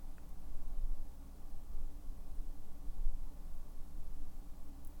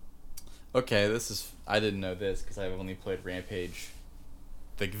 Okay, I didn't know this because I've only played Rampage,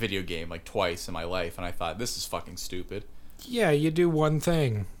 the video game, like twice in my life, and I thought, this is fucking stupid. Yeah, you do one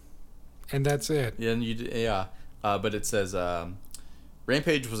thing, and that's it. Yeah, but it says,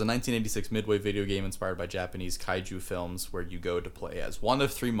 Rampage was a 1986 Midway video game inspired by Japanese kaiju films where you go to play as one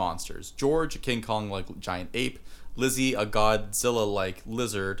of three monsters. George, a King Kong-like giant ape, Lizzie, a Godzilla-like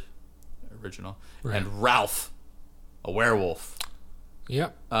lizard, original, right, and Ralph, a werewolf.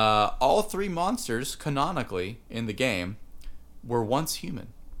 Yep. All three monsters, canonically, in the game, were once human.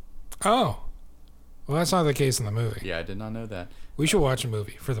 Oh. Well, that's not the case in the movie. Yeah, I did not know that. We should watch a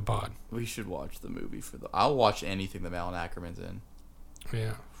movie for the pod. We should watch the movie I'll watch anything that Malin Ackerman's in.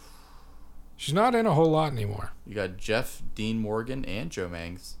 Yeah. She's not in a whole lot anymore. You got Jeff Dean Morgan and Joe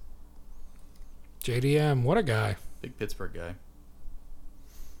Mangs. JDM, what a guy. Big Pittsburgh guy.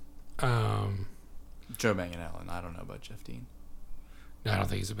 Joe Manganiello. I don't know about Jeff Dean. No, I don't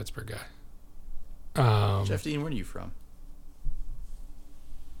think he's a Pittsburgh guy. Jeff Dean, where are you from?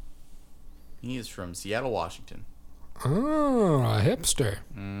 He is from Seattle, Washington. Oh, a hipster.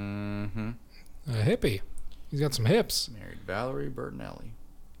 Mm-hmm. A hippie. He's got some hips. Married Valerie Bertinelli.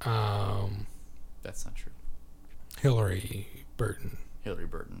 That's not true. Hillary Burton. Hillary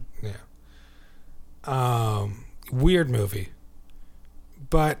Burton. Yeah. Weird movie.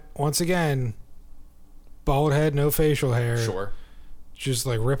 But, once again, bald head, no facial hair. Sure. Just,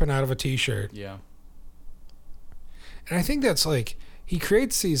 like, ripping out of a t-shirt. Yeah. And I think that's, like, he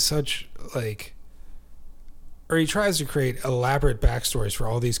creates these such, like, or he tries to create elaborate backstories for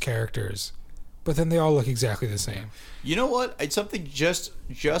all these characters, but then they all look exactly the same. You know what? It's something just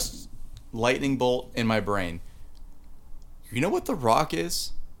lightning bolt in my brain. You know what The Rock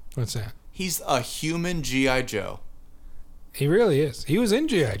is? What's that? He's a human G.I. Joe. He really is. He was in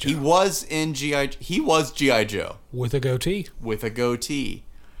G.I. Joe. He was G.I. Joe. With a goatee.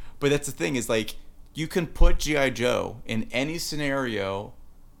 But that's the thing, is like, you can put G.I. Joe in any scenario,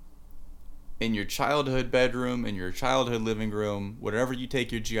 in your childhood bedroom, in your childhood living room, whatever you take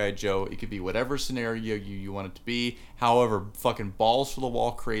your G.I. Joe, it could be whatever scenario you want it to be, however fucking balls to the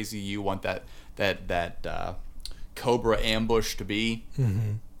wall crazy you want that Cobra ambush to be.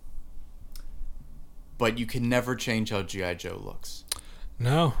 Mm-hmm. But you can never change how G.I. Joe looks.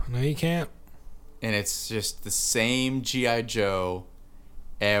 No, you can't. And it's just the same G.I. Joe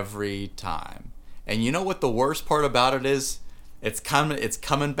every time. And you know what the worst part about it is? It's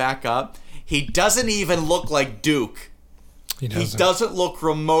coming back up. He doesn't even look like Duke. He doesn't look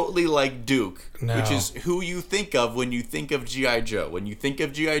remotely like Duke, no. Which is who you think of when you think of G.I. Joe. When you think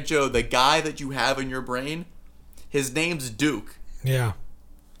of G.I. Joe, the guy that you have in your brain, his name's Duke. Yeah.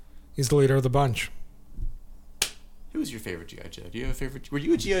 He's the leader of the bunch. Who's your favorite G.I. Joe? Do you have a favorite? Were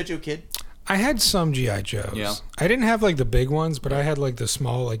you a G.I. Joe kid? I had some G.I. Joes. Yeah. I didn't have like the big ones, but I had like the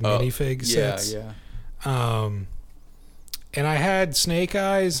small like minifig sets. Yeah. And I had Snake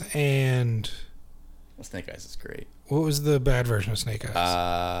Eyes and... Well, Snake Eyes is great. What was the bad version of Snake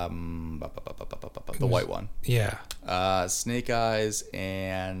Eyes? The white one. Yeah. Snake Eyes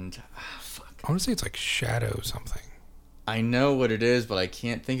and... fuck. I want to say it's like Shadow something. I know what it is, but I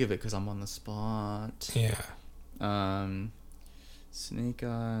can't think of it because I'm on the spot. Yeah. Snake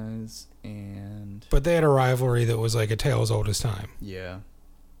Eyes and... But they had a rivalry that was like a tale as old as time. Yeah.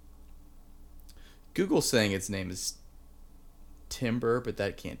 Google's saying its name is Timber, but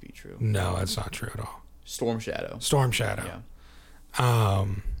that can't be true. No, that's not true at all. Storm Shadow. Yeah.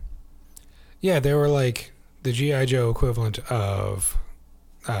 Yeah, they were like the G.I. Joe equivalent of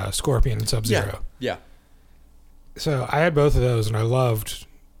Scorpion and Sub-Zero. Yeah. So I had both of those, and I loved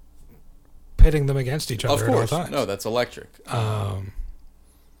pitting them against each other. Of course. At all times. No, that's electric. I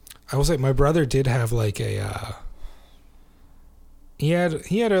will say my brother did have like a... He had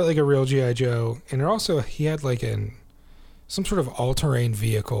like a real G.I. Joe, and also he had like some sort of all-terrain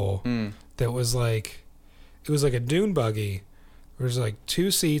vehicle that was like... It was like a dune buggy. There was like two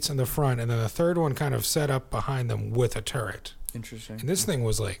seats in the front, and then the third one kind of set up behind them with a turret. Interesting. And this thing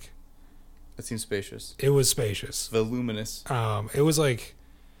was like... That seems spacious. It was spacious. Voluminous. It was like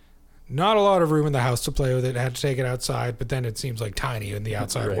not a lot of room in the house to play with it. I had to take it outside, but then it seems like tiny in the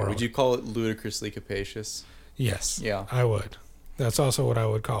outside world. Would you call it ludicrously capacious? Yes. Yeah. I would. That's also what I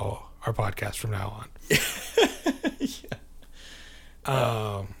would call our podcast from now on.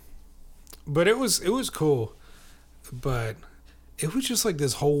 Yeah. But it was cool. But it was just like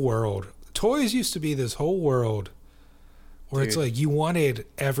this whole world. Toys used to be this whole world where it's like you wanted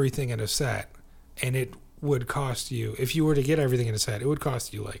everything in a set, and it would cost you, if you were to get everything in a set, it would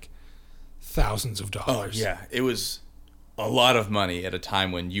cost you like thousands of dollars. Oh, yeah. It was a lot of money at a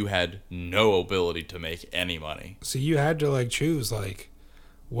time when you had no ability to make any money. So you had to like choose like,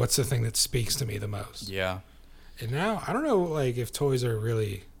 what's the thing that speaks to me the most? Yeah. And now, I don't know like if toys are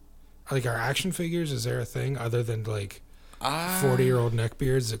really, like are action figures, is there a thing other than like 40-year-old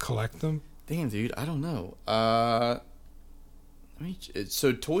neckbeards that collect them? Damn, dude, I don't know.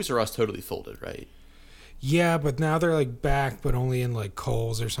 So Toys R Us totally folded, right? Yeah, but now they're like back, but only in like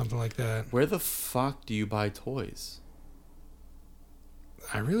Kohl's or something like that. Where the fuck do you buy toys?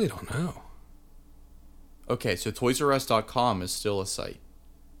 I really don't know. Okay, so ToysRUs.com is still a site.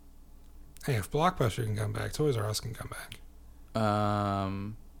 Hey, if Blockbuster can come back, Toys R Us can come back.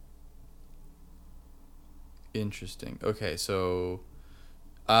 Interesting. Okay, so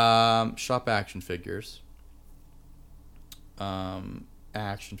shop action figures.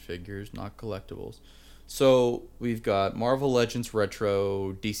 Action figures, not collectibles. So we've got Marvel Legends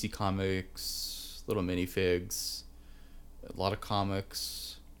Retro, DC Comics, little minifigs, a lot of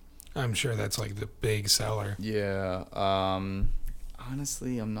comics. I'm sure that's like the big seller. Yeah.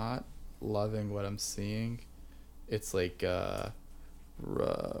 Honestly, I'm not loving what I'm seeing. It's like we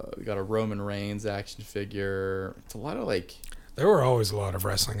got a Roman Reigns action figure. It's a lot of like. There were always a lot of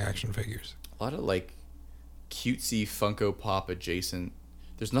wrestling action figures. A lot of like cutesy Funko Pop adjacent.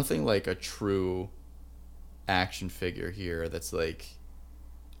 There's nothing like a true action figure here that's like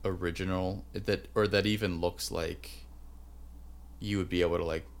original that even looks like you would be able to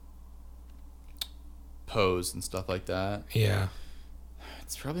like pose and stuff like that. Yeah.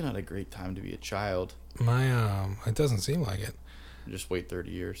 It's probably not a great time to be a child. It doesn't seem like it. Just wait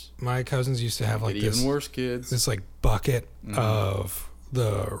 30 years. My cousins used to have like this even worse, kids. This like bucket of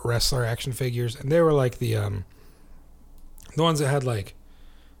the wrestler action figures, and they were like the ones that had like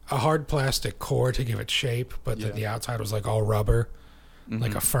a hard plastic core to give it shape, but then the outside was like all rubber,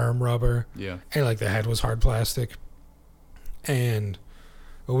 like a firm rubber. Yeah. And like the head was hard plastic. And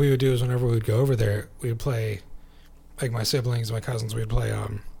what we would do is whenever we would go over there, we would play, like my siblings, my cousins, we'd play,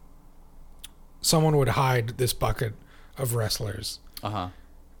 someone would hide this bucket of wrestlers. Uh-huh.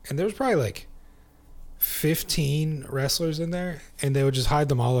 And there was probably like 15 wrestlers in there, and they would just hide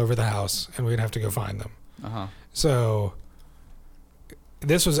them all over the house, and we'd have to go find them. Uh-huh. So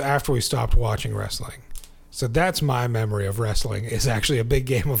this was after we stopped watching wrestling. So that's my memory of wrestling, is actually a big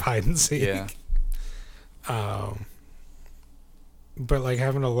game of hide and seek. Yeah. But like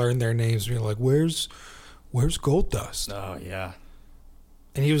having to learn their names, being like, where's Gold Dust? Oh, yeah.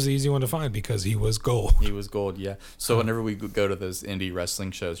 And he was the easy one to find because he was gold. He was gold, yeah. So whenever we go to those indie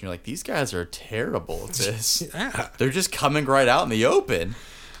wrestling shows, you're like, these guys are terrible at this. Yeah. They're just coming right out in the open.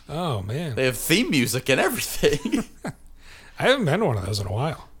 Oh, man. They have theme music and everything. I haven't been to one of those in a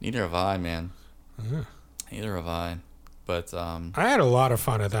while. Neither have I, man. Uh-huh. Neither have I. But I had a lot of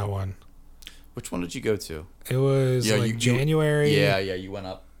fun at that one. which one did you go to? It was January. Yeah, you went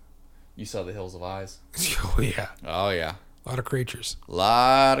up. You saw the Hills of Eyes. Oh, yeah. Oh, yeah. A lot of creatures. A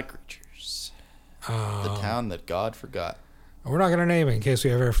lot of creatures. The town that God forgot. We're not going to name it in case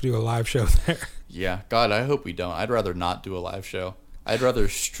we ever have to do a live show there. Yeah. God, I hope we don't. I'd rather not do a live show. I'd rather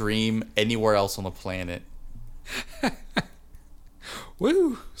stream anywhere else on the planet.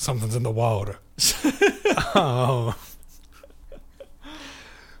 Woo! Something's in the water.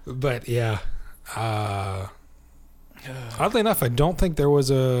 But yeah. Oddly enough, I don't think there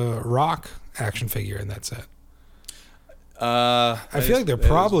was a Rock action figure in that set. I feel like there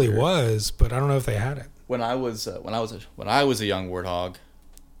probably was, but I don't know if they had it. When I was a young warthog.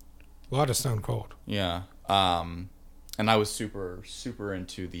 A lot of Stone Cold. Yeah. And I was super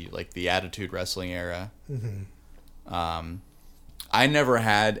into the Attitude Wrestling era. Mm-hmm. I never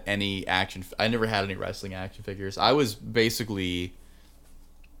had any wrestling action figures. I was basically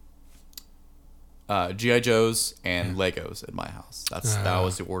G.I. Joes and Legos at my house. That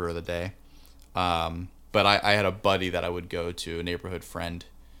was the order of the day. But I had a buddy that I would go to, a neighborhood friend,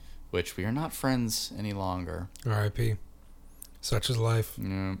 which we are not friends any longer. R.I.P. Such is life.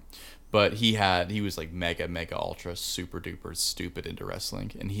 Yeah. But he was like mega ultra super duper stupid into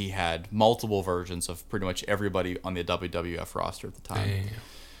wrestling, and he had multiple versions of pretty much everybody on the WWF roster at the time. Damn.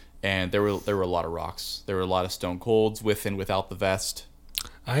 And there were a lot of Rocks. There were a lot of Stone Colds with and without the vest.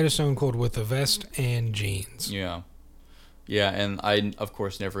 I had a Stone Cold with the vest and jeans. Yeah. Yeah, and I, of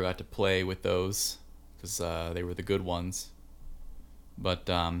course, never got to play with those because they were the good ones. But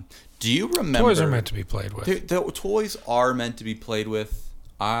do you remember... Toys are meant to be played with. The toys are meant to be played with.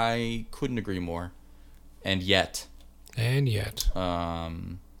 I couldn't agree more. And yet. And yet.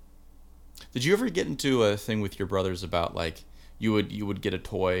 Did you ever get into a thing with your brothers about like you would get a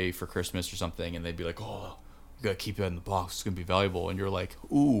toy for Christmas or something and they'd be like, oh, you gotta keep it in the box, it's gonna be valuable, and you're like,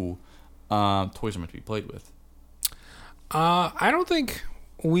 ooh, toys are meant to be played with. I don't think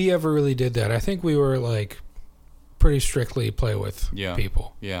we ever really did that. I think we were like pretty strictly play with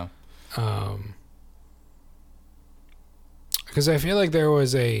people. Yeah. Because I feel like there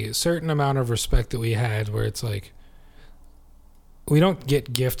was a certain amount of respect that we had where it's like, we don't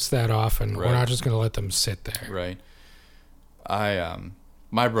get gifts that often. Right. We're not just going to let them sit there. Right.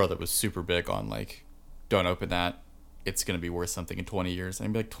 My brother was super big on like, don't open that. It's going to be worth something in 20 years. And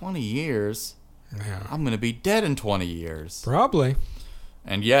I'd be like, 20 years? Yeah. I'm going to be dead in 20 years. Probably.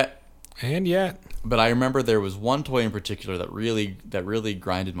 And yet. But I remember there was one toy in particular that really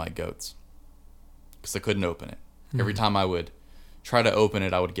grinded my goats. Because I couldn't open it. Mm-hmm. Every time I would try to open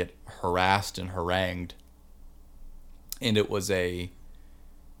it, I would get harassed and harangued. And it was a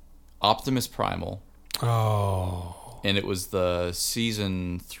Optimus Primal. Oh. And it was the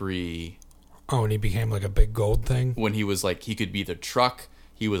season 3. Oh, and he became like a big gold thing? When he was like, he could be the truck,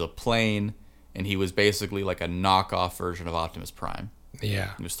 he was a plane, and he was basically like a knockoff version of Optimus Prime.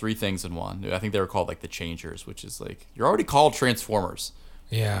 Yeah. It was 3 things in one. I think they were called like the Changers, which is like, you're already called Transformers.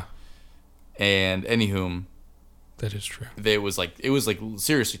 Yeah. And anywhom. That is true. It was like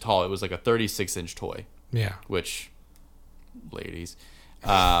seriously tall. It was like a 36-inch toy. Yeah. Which, ladies.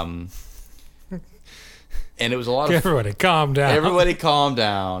 And it was a lot of... Everybody calm down. Everybody calm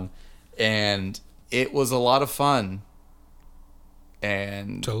down. And it was a lot of fun.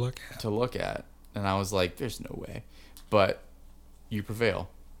 And to look at. And I was like, there's no way. But you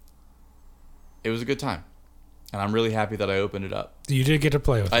prevail. It was a good time. And I'm really happy that I opened it up. You did get to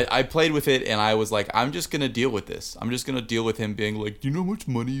play with it. I played with it, and I was like, I'm just going to deal with this. I'm just going to deal with him being like, do you know how much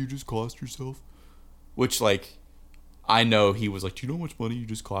money you just cost yourself? Which, like, I know he was like, do you know how much money you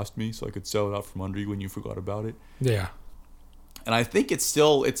just cost me so I could sell it out from under you when you forgot about it? Yeah. And I think it's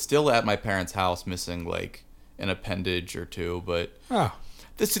still at my parents' house missing, like, an appendage or two. But that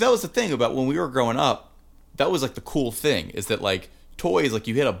was the thing about when we were growing up. That was, like, the cool thing is that, like, toys, like,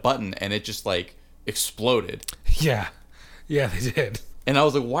 you hit a button and it just, like, exploded. Yeah they did. And I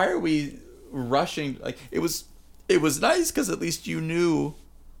was like, why are we rushing? Like, it was nice because at least you knew.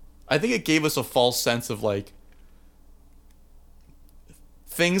 I think it gave us a false sense of like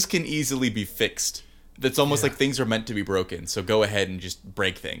things can easily be fixed. That's almost like things are meant to be broken, so go ahead and just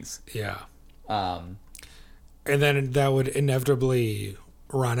break things. Yeah. And then that would inevitably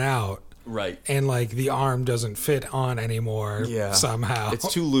run out. Right. And like the arm doesn't fit on anymore somehow.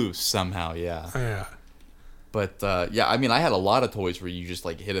 It's too loose somehow, yeah. Yeah. But I mean, I had a lot of toys where you just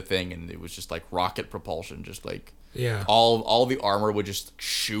like hit a thing and it was just like rocket propulsion, just like all the armor would just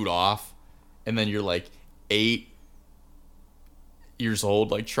shoot off, and then you're like 8 years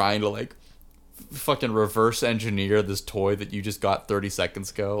old, like trying to like fucking reverse engineer this toy that you just got 30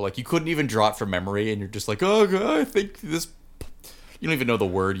 seconds ago. Like you couldn't even draw it from memory, and you're just like, oh God, I think this. You don't even know the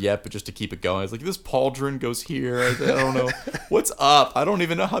word yet, but just to keep it going, it's like this pauldron goes here. I don't know what's up. I don't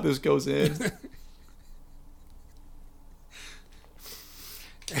even know how this goes in.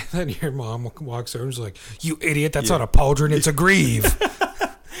 And then your mom walks over and is like, you idiot, that's not a pauldron, it's a greave.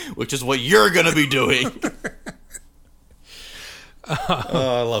 Which is what you're going to be doing.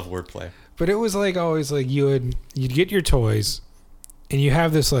 I love wordplay. But it was like always like you'd get your toys and you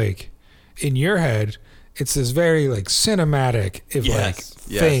have this like, in your head, it's this very like cinematic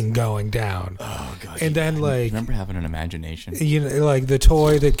thing going down. Oh God! And then like remember having an imagination. You know, like the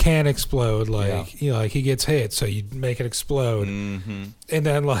toy that can explode. Like you know, like he gets hit, so you make it explode. Mm-hmm. And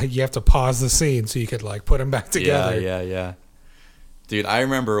then like you have to pause the scene so you could like put them back together. Yeah. Dude, I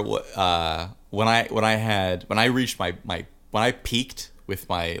remember when I peaked with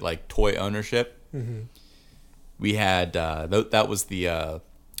my like toy ownership. Mm-hmm. We had that was the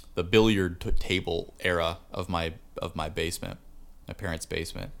billiard table era of my basement, my parents'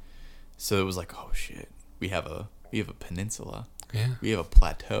 basement. So it was like, oh shit, we have a peninsula. Yeah. We have a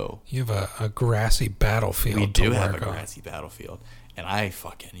plateau. You have a grassy battlefield. We do have a grassy battlefield. And I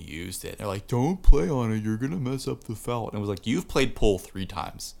fucking used it. They're like, don't play on it, you're gonna mess up the felt. And it was like, you've played pool 3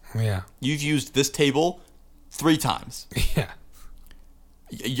 times. Yeah. You've used this table 3 times. Yeah.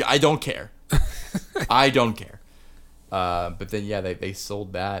 I don't care. I don't care. But then, they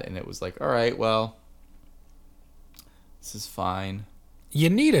sold that, and it was like, all right, well, this is fine. You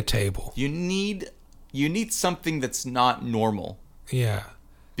need a table. You need something that's not normal. Yeah.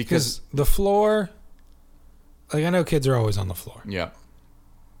 Because the floor, like I know kids are always on the floor. Yeah.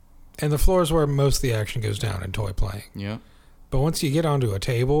 And the floor is where most of the action goes down in toy playing. Yeah. But once you get onto a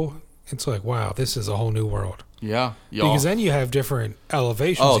table, it's like, wow, this is a whole new world. Yeah. Because then you have different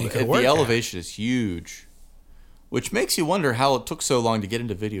elevations you can work the at. elevation is huge. Which makes you wonder how it took so long to get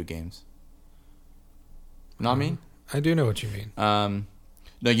into video games. You know what I mean? I do know what you mean.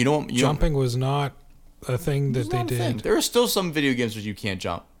 No, you know what? Jumping was not a thing that they did. There are still some video games where you can't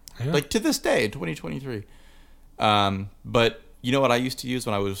jump. Yeah. Like to this day, in 2023. But you know what I used to use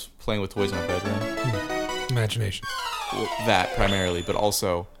when I was playing with toys in my bedroom? Imagination. Well, that primarily, but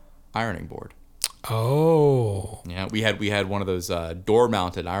also ironing board. Oh. Yeah, we had one of those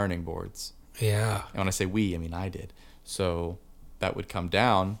door-mounted ironing boards. Yeah. And when I say we, I mean I did. So that would come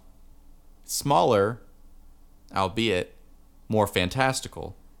down, smaller, albeit more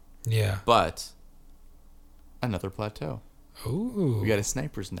fantastical. Yeah. But another plateau. Ooh. We got a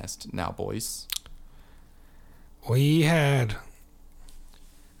sniper's nest now, boys. We had...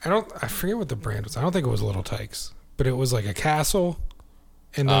 I forget what the brand was. I don't think it was Little Tykes. But it was like a castle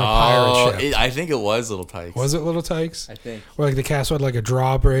and then a pirate ship. I think it was Little Tykes. Was it Little Tykes? I think. Where like the castle had like a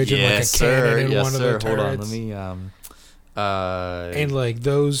drawbridge and like a cannon in one of the turrets. Hold on, let me and like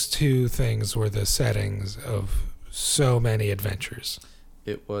those two things were the settings of so many adventures.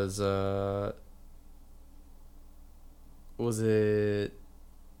 It was it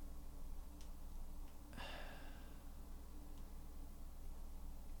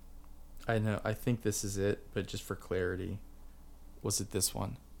I know, I think this is it, but just for clarity, was it this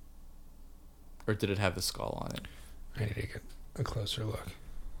one? Or did it have the skull on it? I need to get a closer look.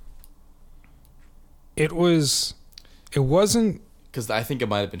 It wasn't... Because I think it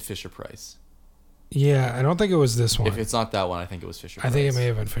might have been Fisher-Price. Yeah, I don't think it was this one. If it's not that one, I think it was Fisher-Price. I think it may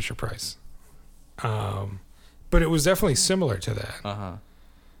have been Fisher-Price. But it was definitely similar to that.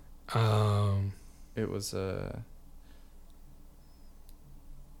 Uh-huh. It was...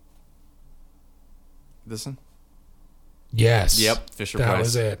 This one? Yes. Yep, Fisher-Price. That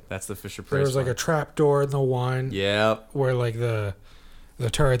was it. That's the Fisher-Price There was like one. a trap door in the one. Yep. Where like the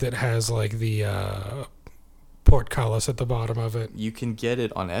turret that has like the portcullis at the bottom of it. You can get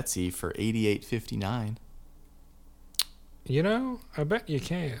it on Etsy for $88.59. You know, I bet you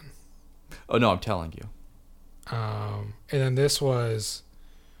can. Oh no, I'm telling you. And then this was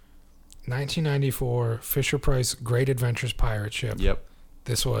 1994 Fisher-Price Great Adventures pirate ship. Yep.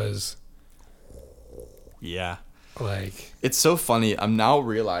 This was... Yeah. Like... It's so funny. I'm now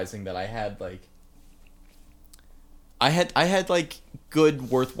realizing that I had like good,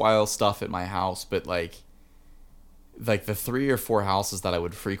 worthwhile stuff at my house, but like the 3 or 4 houses that I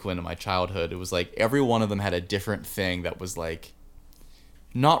would frequent in my childhood, it was like every one of them had a different thing that was like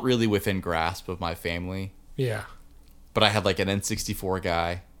not really within grasp of my family. Yeah. But I had like an N64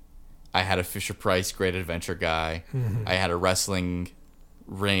 guy. I had a Fisher-Price Great Adventure guy. Mm-hmm. I had a wrestling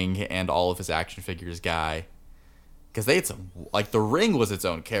ring and all of his action figures guy. Because they had some, like, the ring was its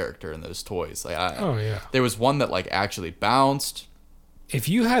own character in those toys. Like, oh yeah. There was one that like actually bounced. If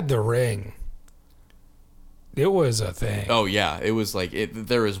you had the ring, it was a thing. Oh yeah, it was like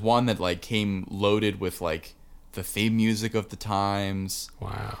there was one that like came loaded with like the theme music of the times.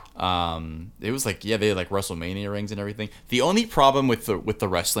 Wow. It was like, yeah, they had like WrestleMania rings and everything. The only problem with the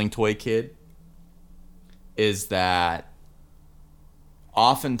wrestling toy kid is that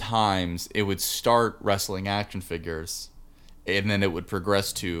oftentimes it would start wrestling action figures and then it would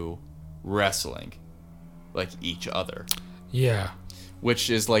progress to wrestling like each other. Yeah. Which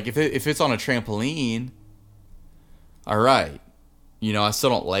is like, if it's on a trampoline, all right, you know, I still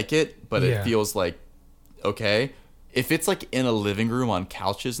don't like it, but Yeah. it feels like okay. If it's like in a living room on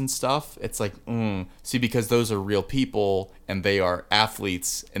couches and stuff, it's like, see, because those are real people and they are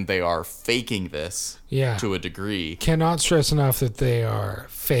athletes and they are faking this to a degree. Cannot stress enough that they are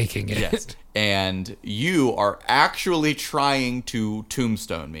faking it. Yes. And you are actually trying to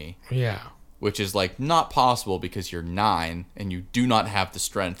tombstone me. Yeah. Which is like not possible because you're 9 and you do not have the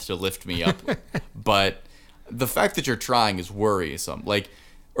strength to lift me up. But the fact that you're trying is worrisome. Like,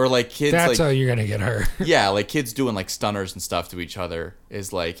 or like kids, that's like, how you're gonna get hurt. Yeah, like kids doing like stunners and stuff to each other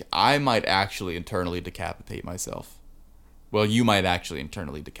is like, I might actually internally decapitate myself. Well, you might actually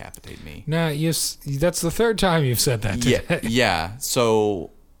internally decapitate me. Nah, that's the third time you've said that today. Yeah.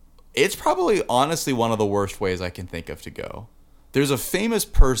 So it's probably honestly one of the worst ways I can think of to go. There's a famous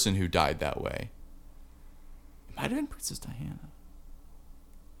person who died that way. It might have been Princess Diana.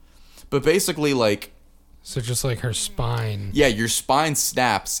 But basically, like... So just like her spine. Yeah, your spine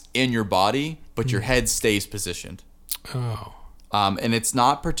snaps in your body, but your head stays positioned. Oh. And it's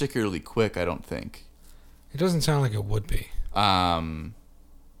not particularly quick, I don't think. It doesn't sound like it would be.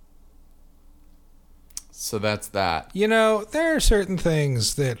 So that's that. You know, there are certain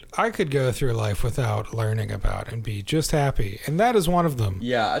things that I could go through life without learning about and be just happy, and that is one of them.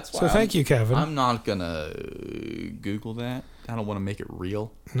 Yeah, that's why. So thank you, Kevin. I'm not gonna Google that. I don't want to make it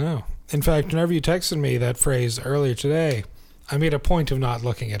real. No. In fact, whenever you texted me that phrase earlier today, I made a point of not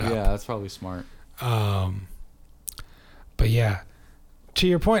looking it up. Yeah, that's probably smart. But yeah, to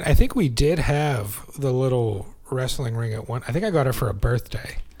your point, I think we did have the little wrestling ring at one. I think I got it for a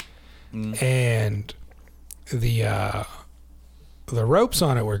birthday, and the ropes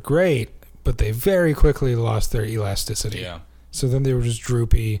on it were great, but they very quickly lost their elasticity. Yeah. So then they were just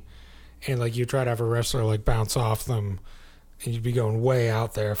droopy, and like you try to have a wrestler like bounce off them, and you'd be going way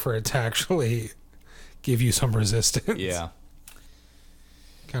out there for it to actually give you some resistance. Yeah.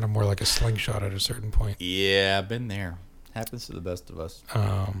 Kind of more like a slingshot at a certain point. Yeah, been there. Happens to the best of us.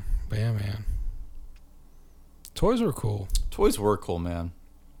 But yeah, man. Toys were cool. Toys were cool, man.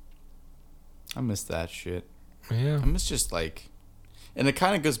 I miss that shit. Yeah. I miss just like, and it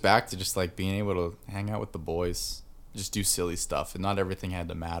kind of goes back to just like being able to hang out with the boys, just do silly stuff, and not everything had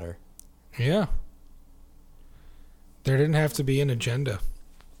to matter. Yeah. There didn't have to be an agenda.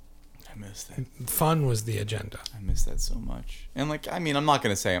 I miss that. Fun was the agenda. I miss that so much. And like, I mean, I'm not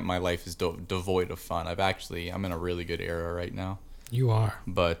gonna say my life is devoid of fun. I'm in a really good era right now. You are.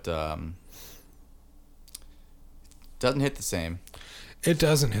 But doesn't hit the same. It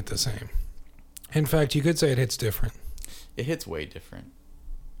doesn't hit the same. In fact, you could say it hits different. It hits way different.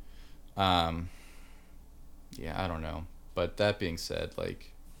 Yeah, I don't know. But that being said,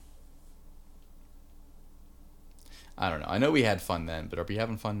 like, I don't know. I know we had fun then, but are we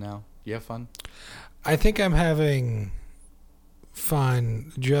having fun now? Do you have fun? I think I'm having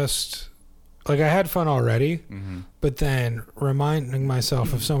fun just... Like, I had fun already, but then reminding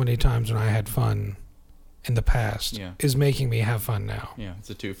myself of so many times when I had fun in the past is making me have fun now. Yeah,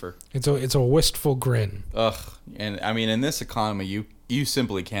 it's a twofer. It's a wistful grin. Ugh. And, I mean, in this economy, you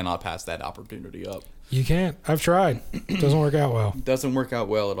simply cannot pass that opportunity up. You can't. I've tried. Doesn't work out well. Doesn't work out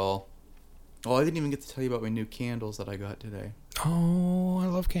well at all. Oh, I didn't even get to tell you about my new candles that I got today. Oh, I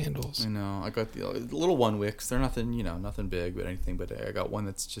love candles. I know. I got the little one wicks. They're nothing, nothing big, but anything. But I got one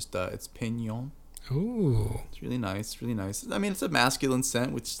that's just, it's pignon. Ooh. It's really nice. Really nice. I mean, it's a masculine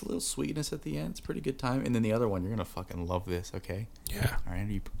scent with just a little sweetness at the end. It's a pretty good time. And then the other one, you're going to fucking love this, okay? Yeah. All right,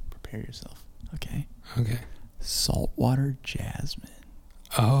 you prepare yourself. Okay. Okay. Saltwater jasmine.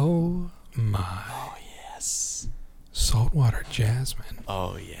 Oh, my. Oh, yes. Saltwater jasmine.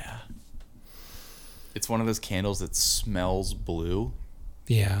 Oh, yeah. It's one of those candles that smells blue.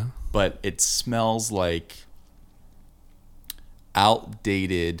 Yeah. But it smells like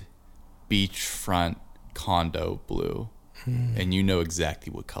outdated beachfront condo blue. And you know exactly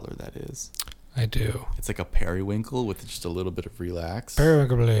what color that is. I do. It's like a periwinkle with just a little bit of relax.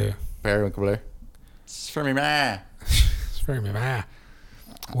 Periwinkle blue. Periwinkle blue. It's for me, ma. It's for me, ma.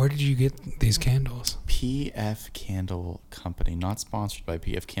 Where did you get these candles? PF Candle Company. Not sponsored by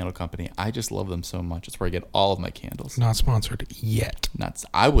PF Candle Company. I just love them so much. It's where I get all of my candles. Not sponsored yet. Nuts.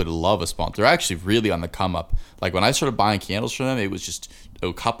 I would love a sponsor. They're actually really on the come up. Like when I started buying candles from them, it was just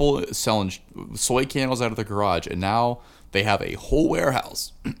a couple selling soy candles out of the garage, and now they have a whole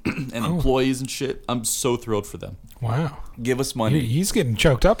warehouse and employees and shit. I'm so thrilled for them. Wow. Give us money. He's getting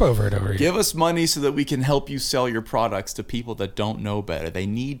choked up over it over here. Give us money so that we can help you sell your products to people that don't know better. They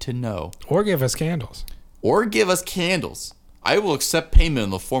need to know. Or give us candles. Or give us candles. I will accept payment in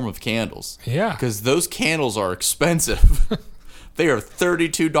the form of candles. Yeah. Because those candles are expensive. They are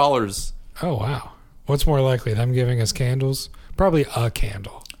 $32. Oh, wow. What's more likely, them giving us candles? Probably a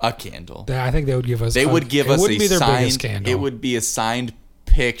candle. A candle. I think they would give us. They would give us it wouldn't a be their biggest signed. candle. It would be a signed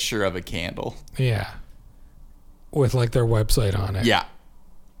picture of a candle. Yeah. With like their website on it. Yeah.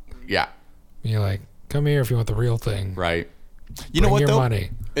 Yeah. You're like, come here if you want the real thing. Right. You know Bring what your though?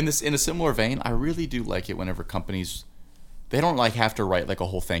 money. In a similar vein, I really do like it whenever companies, they don't like have to write like a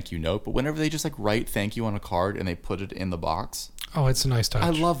whole thank you note, but whenever they just like write thank you on a card and they put it in the box. Oh, it's a nice touch.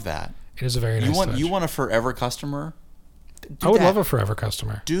 I love that. It is a very nice touch. You want a forever customer? I would love a forever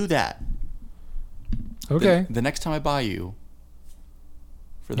customer. Do that. Okay. The next time I buy you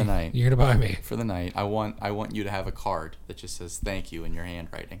for the night. You're going to buy me. For the night, I want you to have a card that just says thank you in your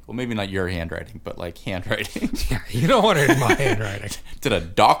handwriting. Well, maybe not your handwriting, but like handwriting. Yeah, you don't want it in my handwriting. Did a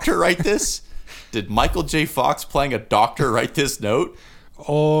doctor write this? Did Michael J. Fox playing a doctor write this note?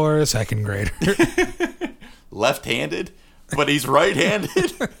 Or a second grader. Left-handed, but he's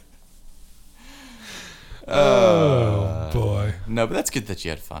right-handed. Oh, boy. No, but that's good that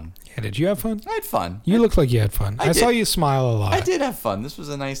you had fun. Yeah, did you have fun? I had fun. You looked like you had fun. I did. saw you smile a lot. I did have fun. This was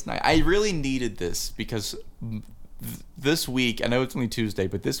a nice night. I really needed this because this week, I know it's only Tuesday,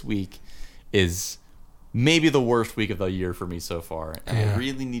 but this week is maybe the worst week of the year for me so far. And Yeah. I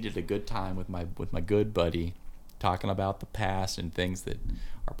really needed a good time with my good buddy, talking about the past and things that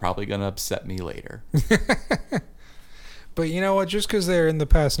are probably going to upset me later. But you know what? Just because they're in the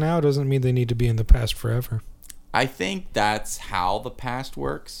past now doesn't mean they need to be in the past forever. I think that's how the past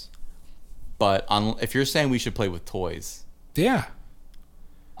works. But if you're saying we should play with toys, Yeah.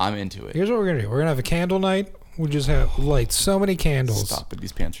 I'm into it. Here's what we're going to do. We're going to have a candle night. We just have light so many candles. Stop it.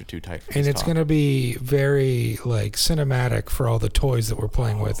 These pants are too tight for And this it's talk. going to be very like cinematic for all the toys that we're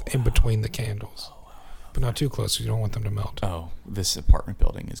playing with in between the candles. But not too close because you don't want them to melt. Oh, this apartment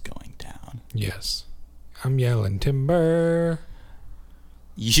building is going down. Yes. I'm yelling timber.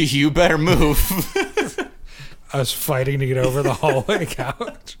 You better move. Us fighting to get over the hallway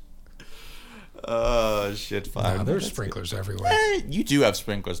couch. Oh, shit, fine. No, there's sprinklers everywhere. You do have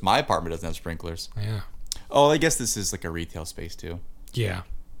sprinklers. My apartment doesn't have sprinklers. Yeah. Oh, I guess this is like a retail space, too. Yeah.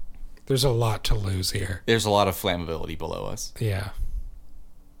 There's a lot to lose here. There's a lot of flammability below us, Yeah.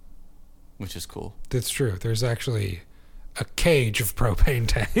 which is cool. That's true. There's actually a cage of propane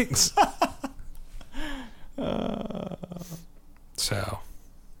tanks. So,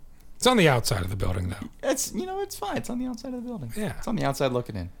 it's on the outside of the building, though. It's fine. It's on the outside of the building. Yeah. It's on the outside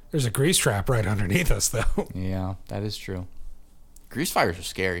looking in. There's a grease trap right underneath us, though. Yeah, that is true. Grease fires are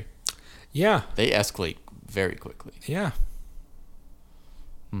scary. Yeah. They escalate very quickly. Yeah.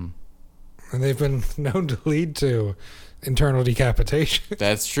 And they've been known to lead to internal decapitation.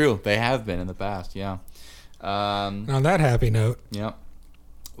 That's true. They have been in the past, yeah. On that happy note. Yeah.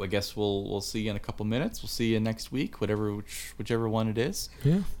 Well, I guess we'll see you in a couple minutes. We'll see you next week, whichever one it is.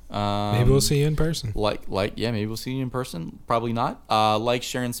 Yeah. Maybe we'll see you in person. Maybe we'll see you in person. Probably not. Like,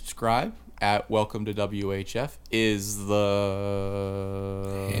 share, and subscribe at Welcome to WHF is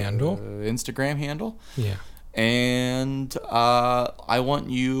the handle, Instagram handle. Yeah. And I want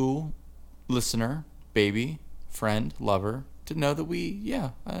you, listener, baby, friend, lover, to know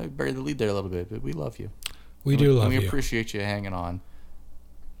that I buried the lead there a little bit, but we love you. We do love you. We appreciate you hanging on.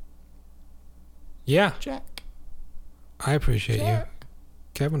 Yeah. Jack. I appreciate Jack. you.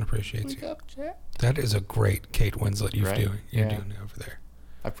 Kevin appreciates you. Up, Jack. That is a great Kate Winslet you're Right? doing over there.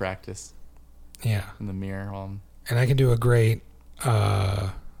 I practice Yeah. in the mirror. And I can do a great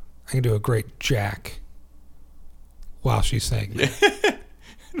Jack while she's saying it.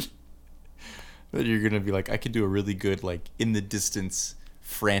 That you're gonna be like, I could do a really good, like, in the distance,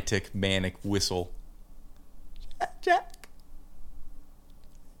 frantic, manic whistle. Jack.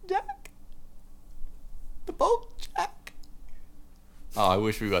 The boat, Jack. Oh, I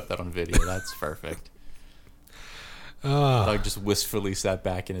wish we got that on video. That's perfect. Doug just wistfully sat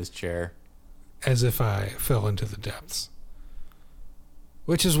back in his chair. As if I fell into the depths.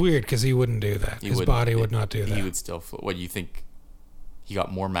 Which is weird because he wouldn't do that. His body would not do that. He would still float. What, do you think he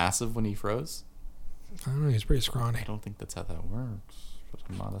got more massive when he froze? I don't know. He's pretty scrawny. I don't think that's how that works. But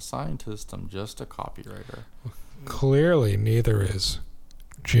I'm not a scientist. I'm just a copywriter. Clearly, neither is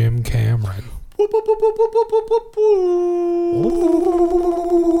Jim Cameron.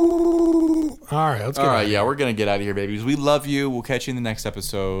 All right, let's get All right, yeah, we're going to get out of here, babies. We love you. We'll catch you in the next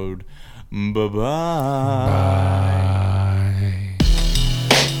episode. Bye-bye. Bye.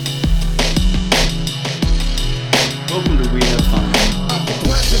 Welcome to We Have Fun. I'm the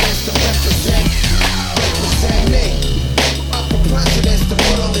presidents to represent me. I'm the presidents, the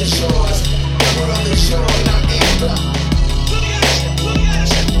world is yours. The world is yours, and I'm amped up.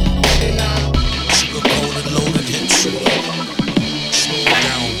 And I'm sugar-coated, loaded, hit shooter. Slow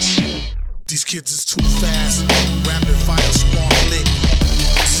down. These kids is too fast. Rapid fire, spark lit.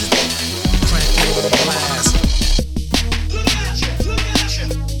 Crank it on the blast.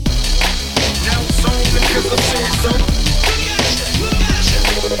 now zone because I say so.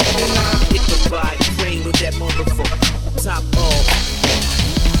 And I'm Hit the body, train with that motherfucker. Top off.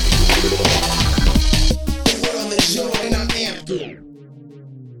 the world is yours, and I'm amped up.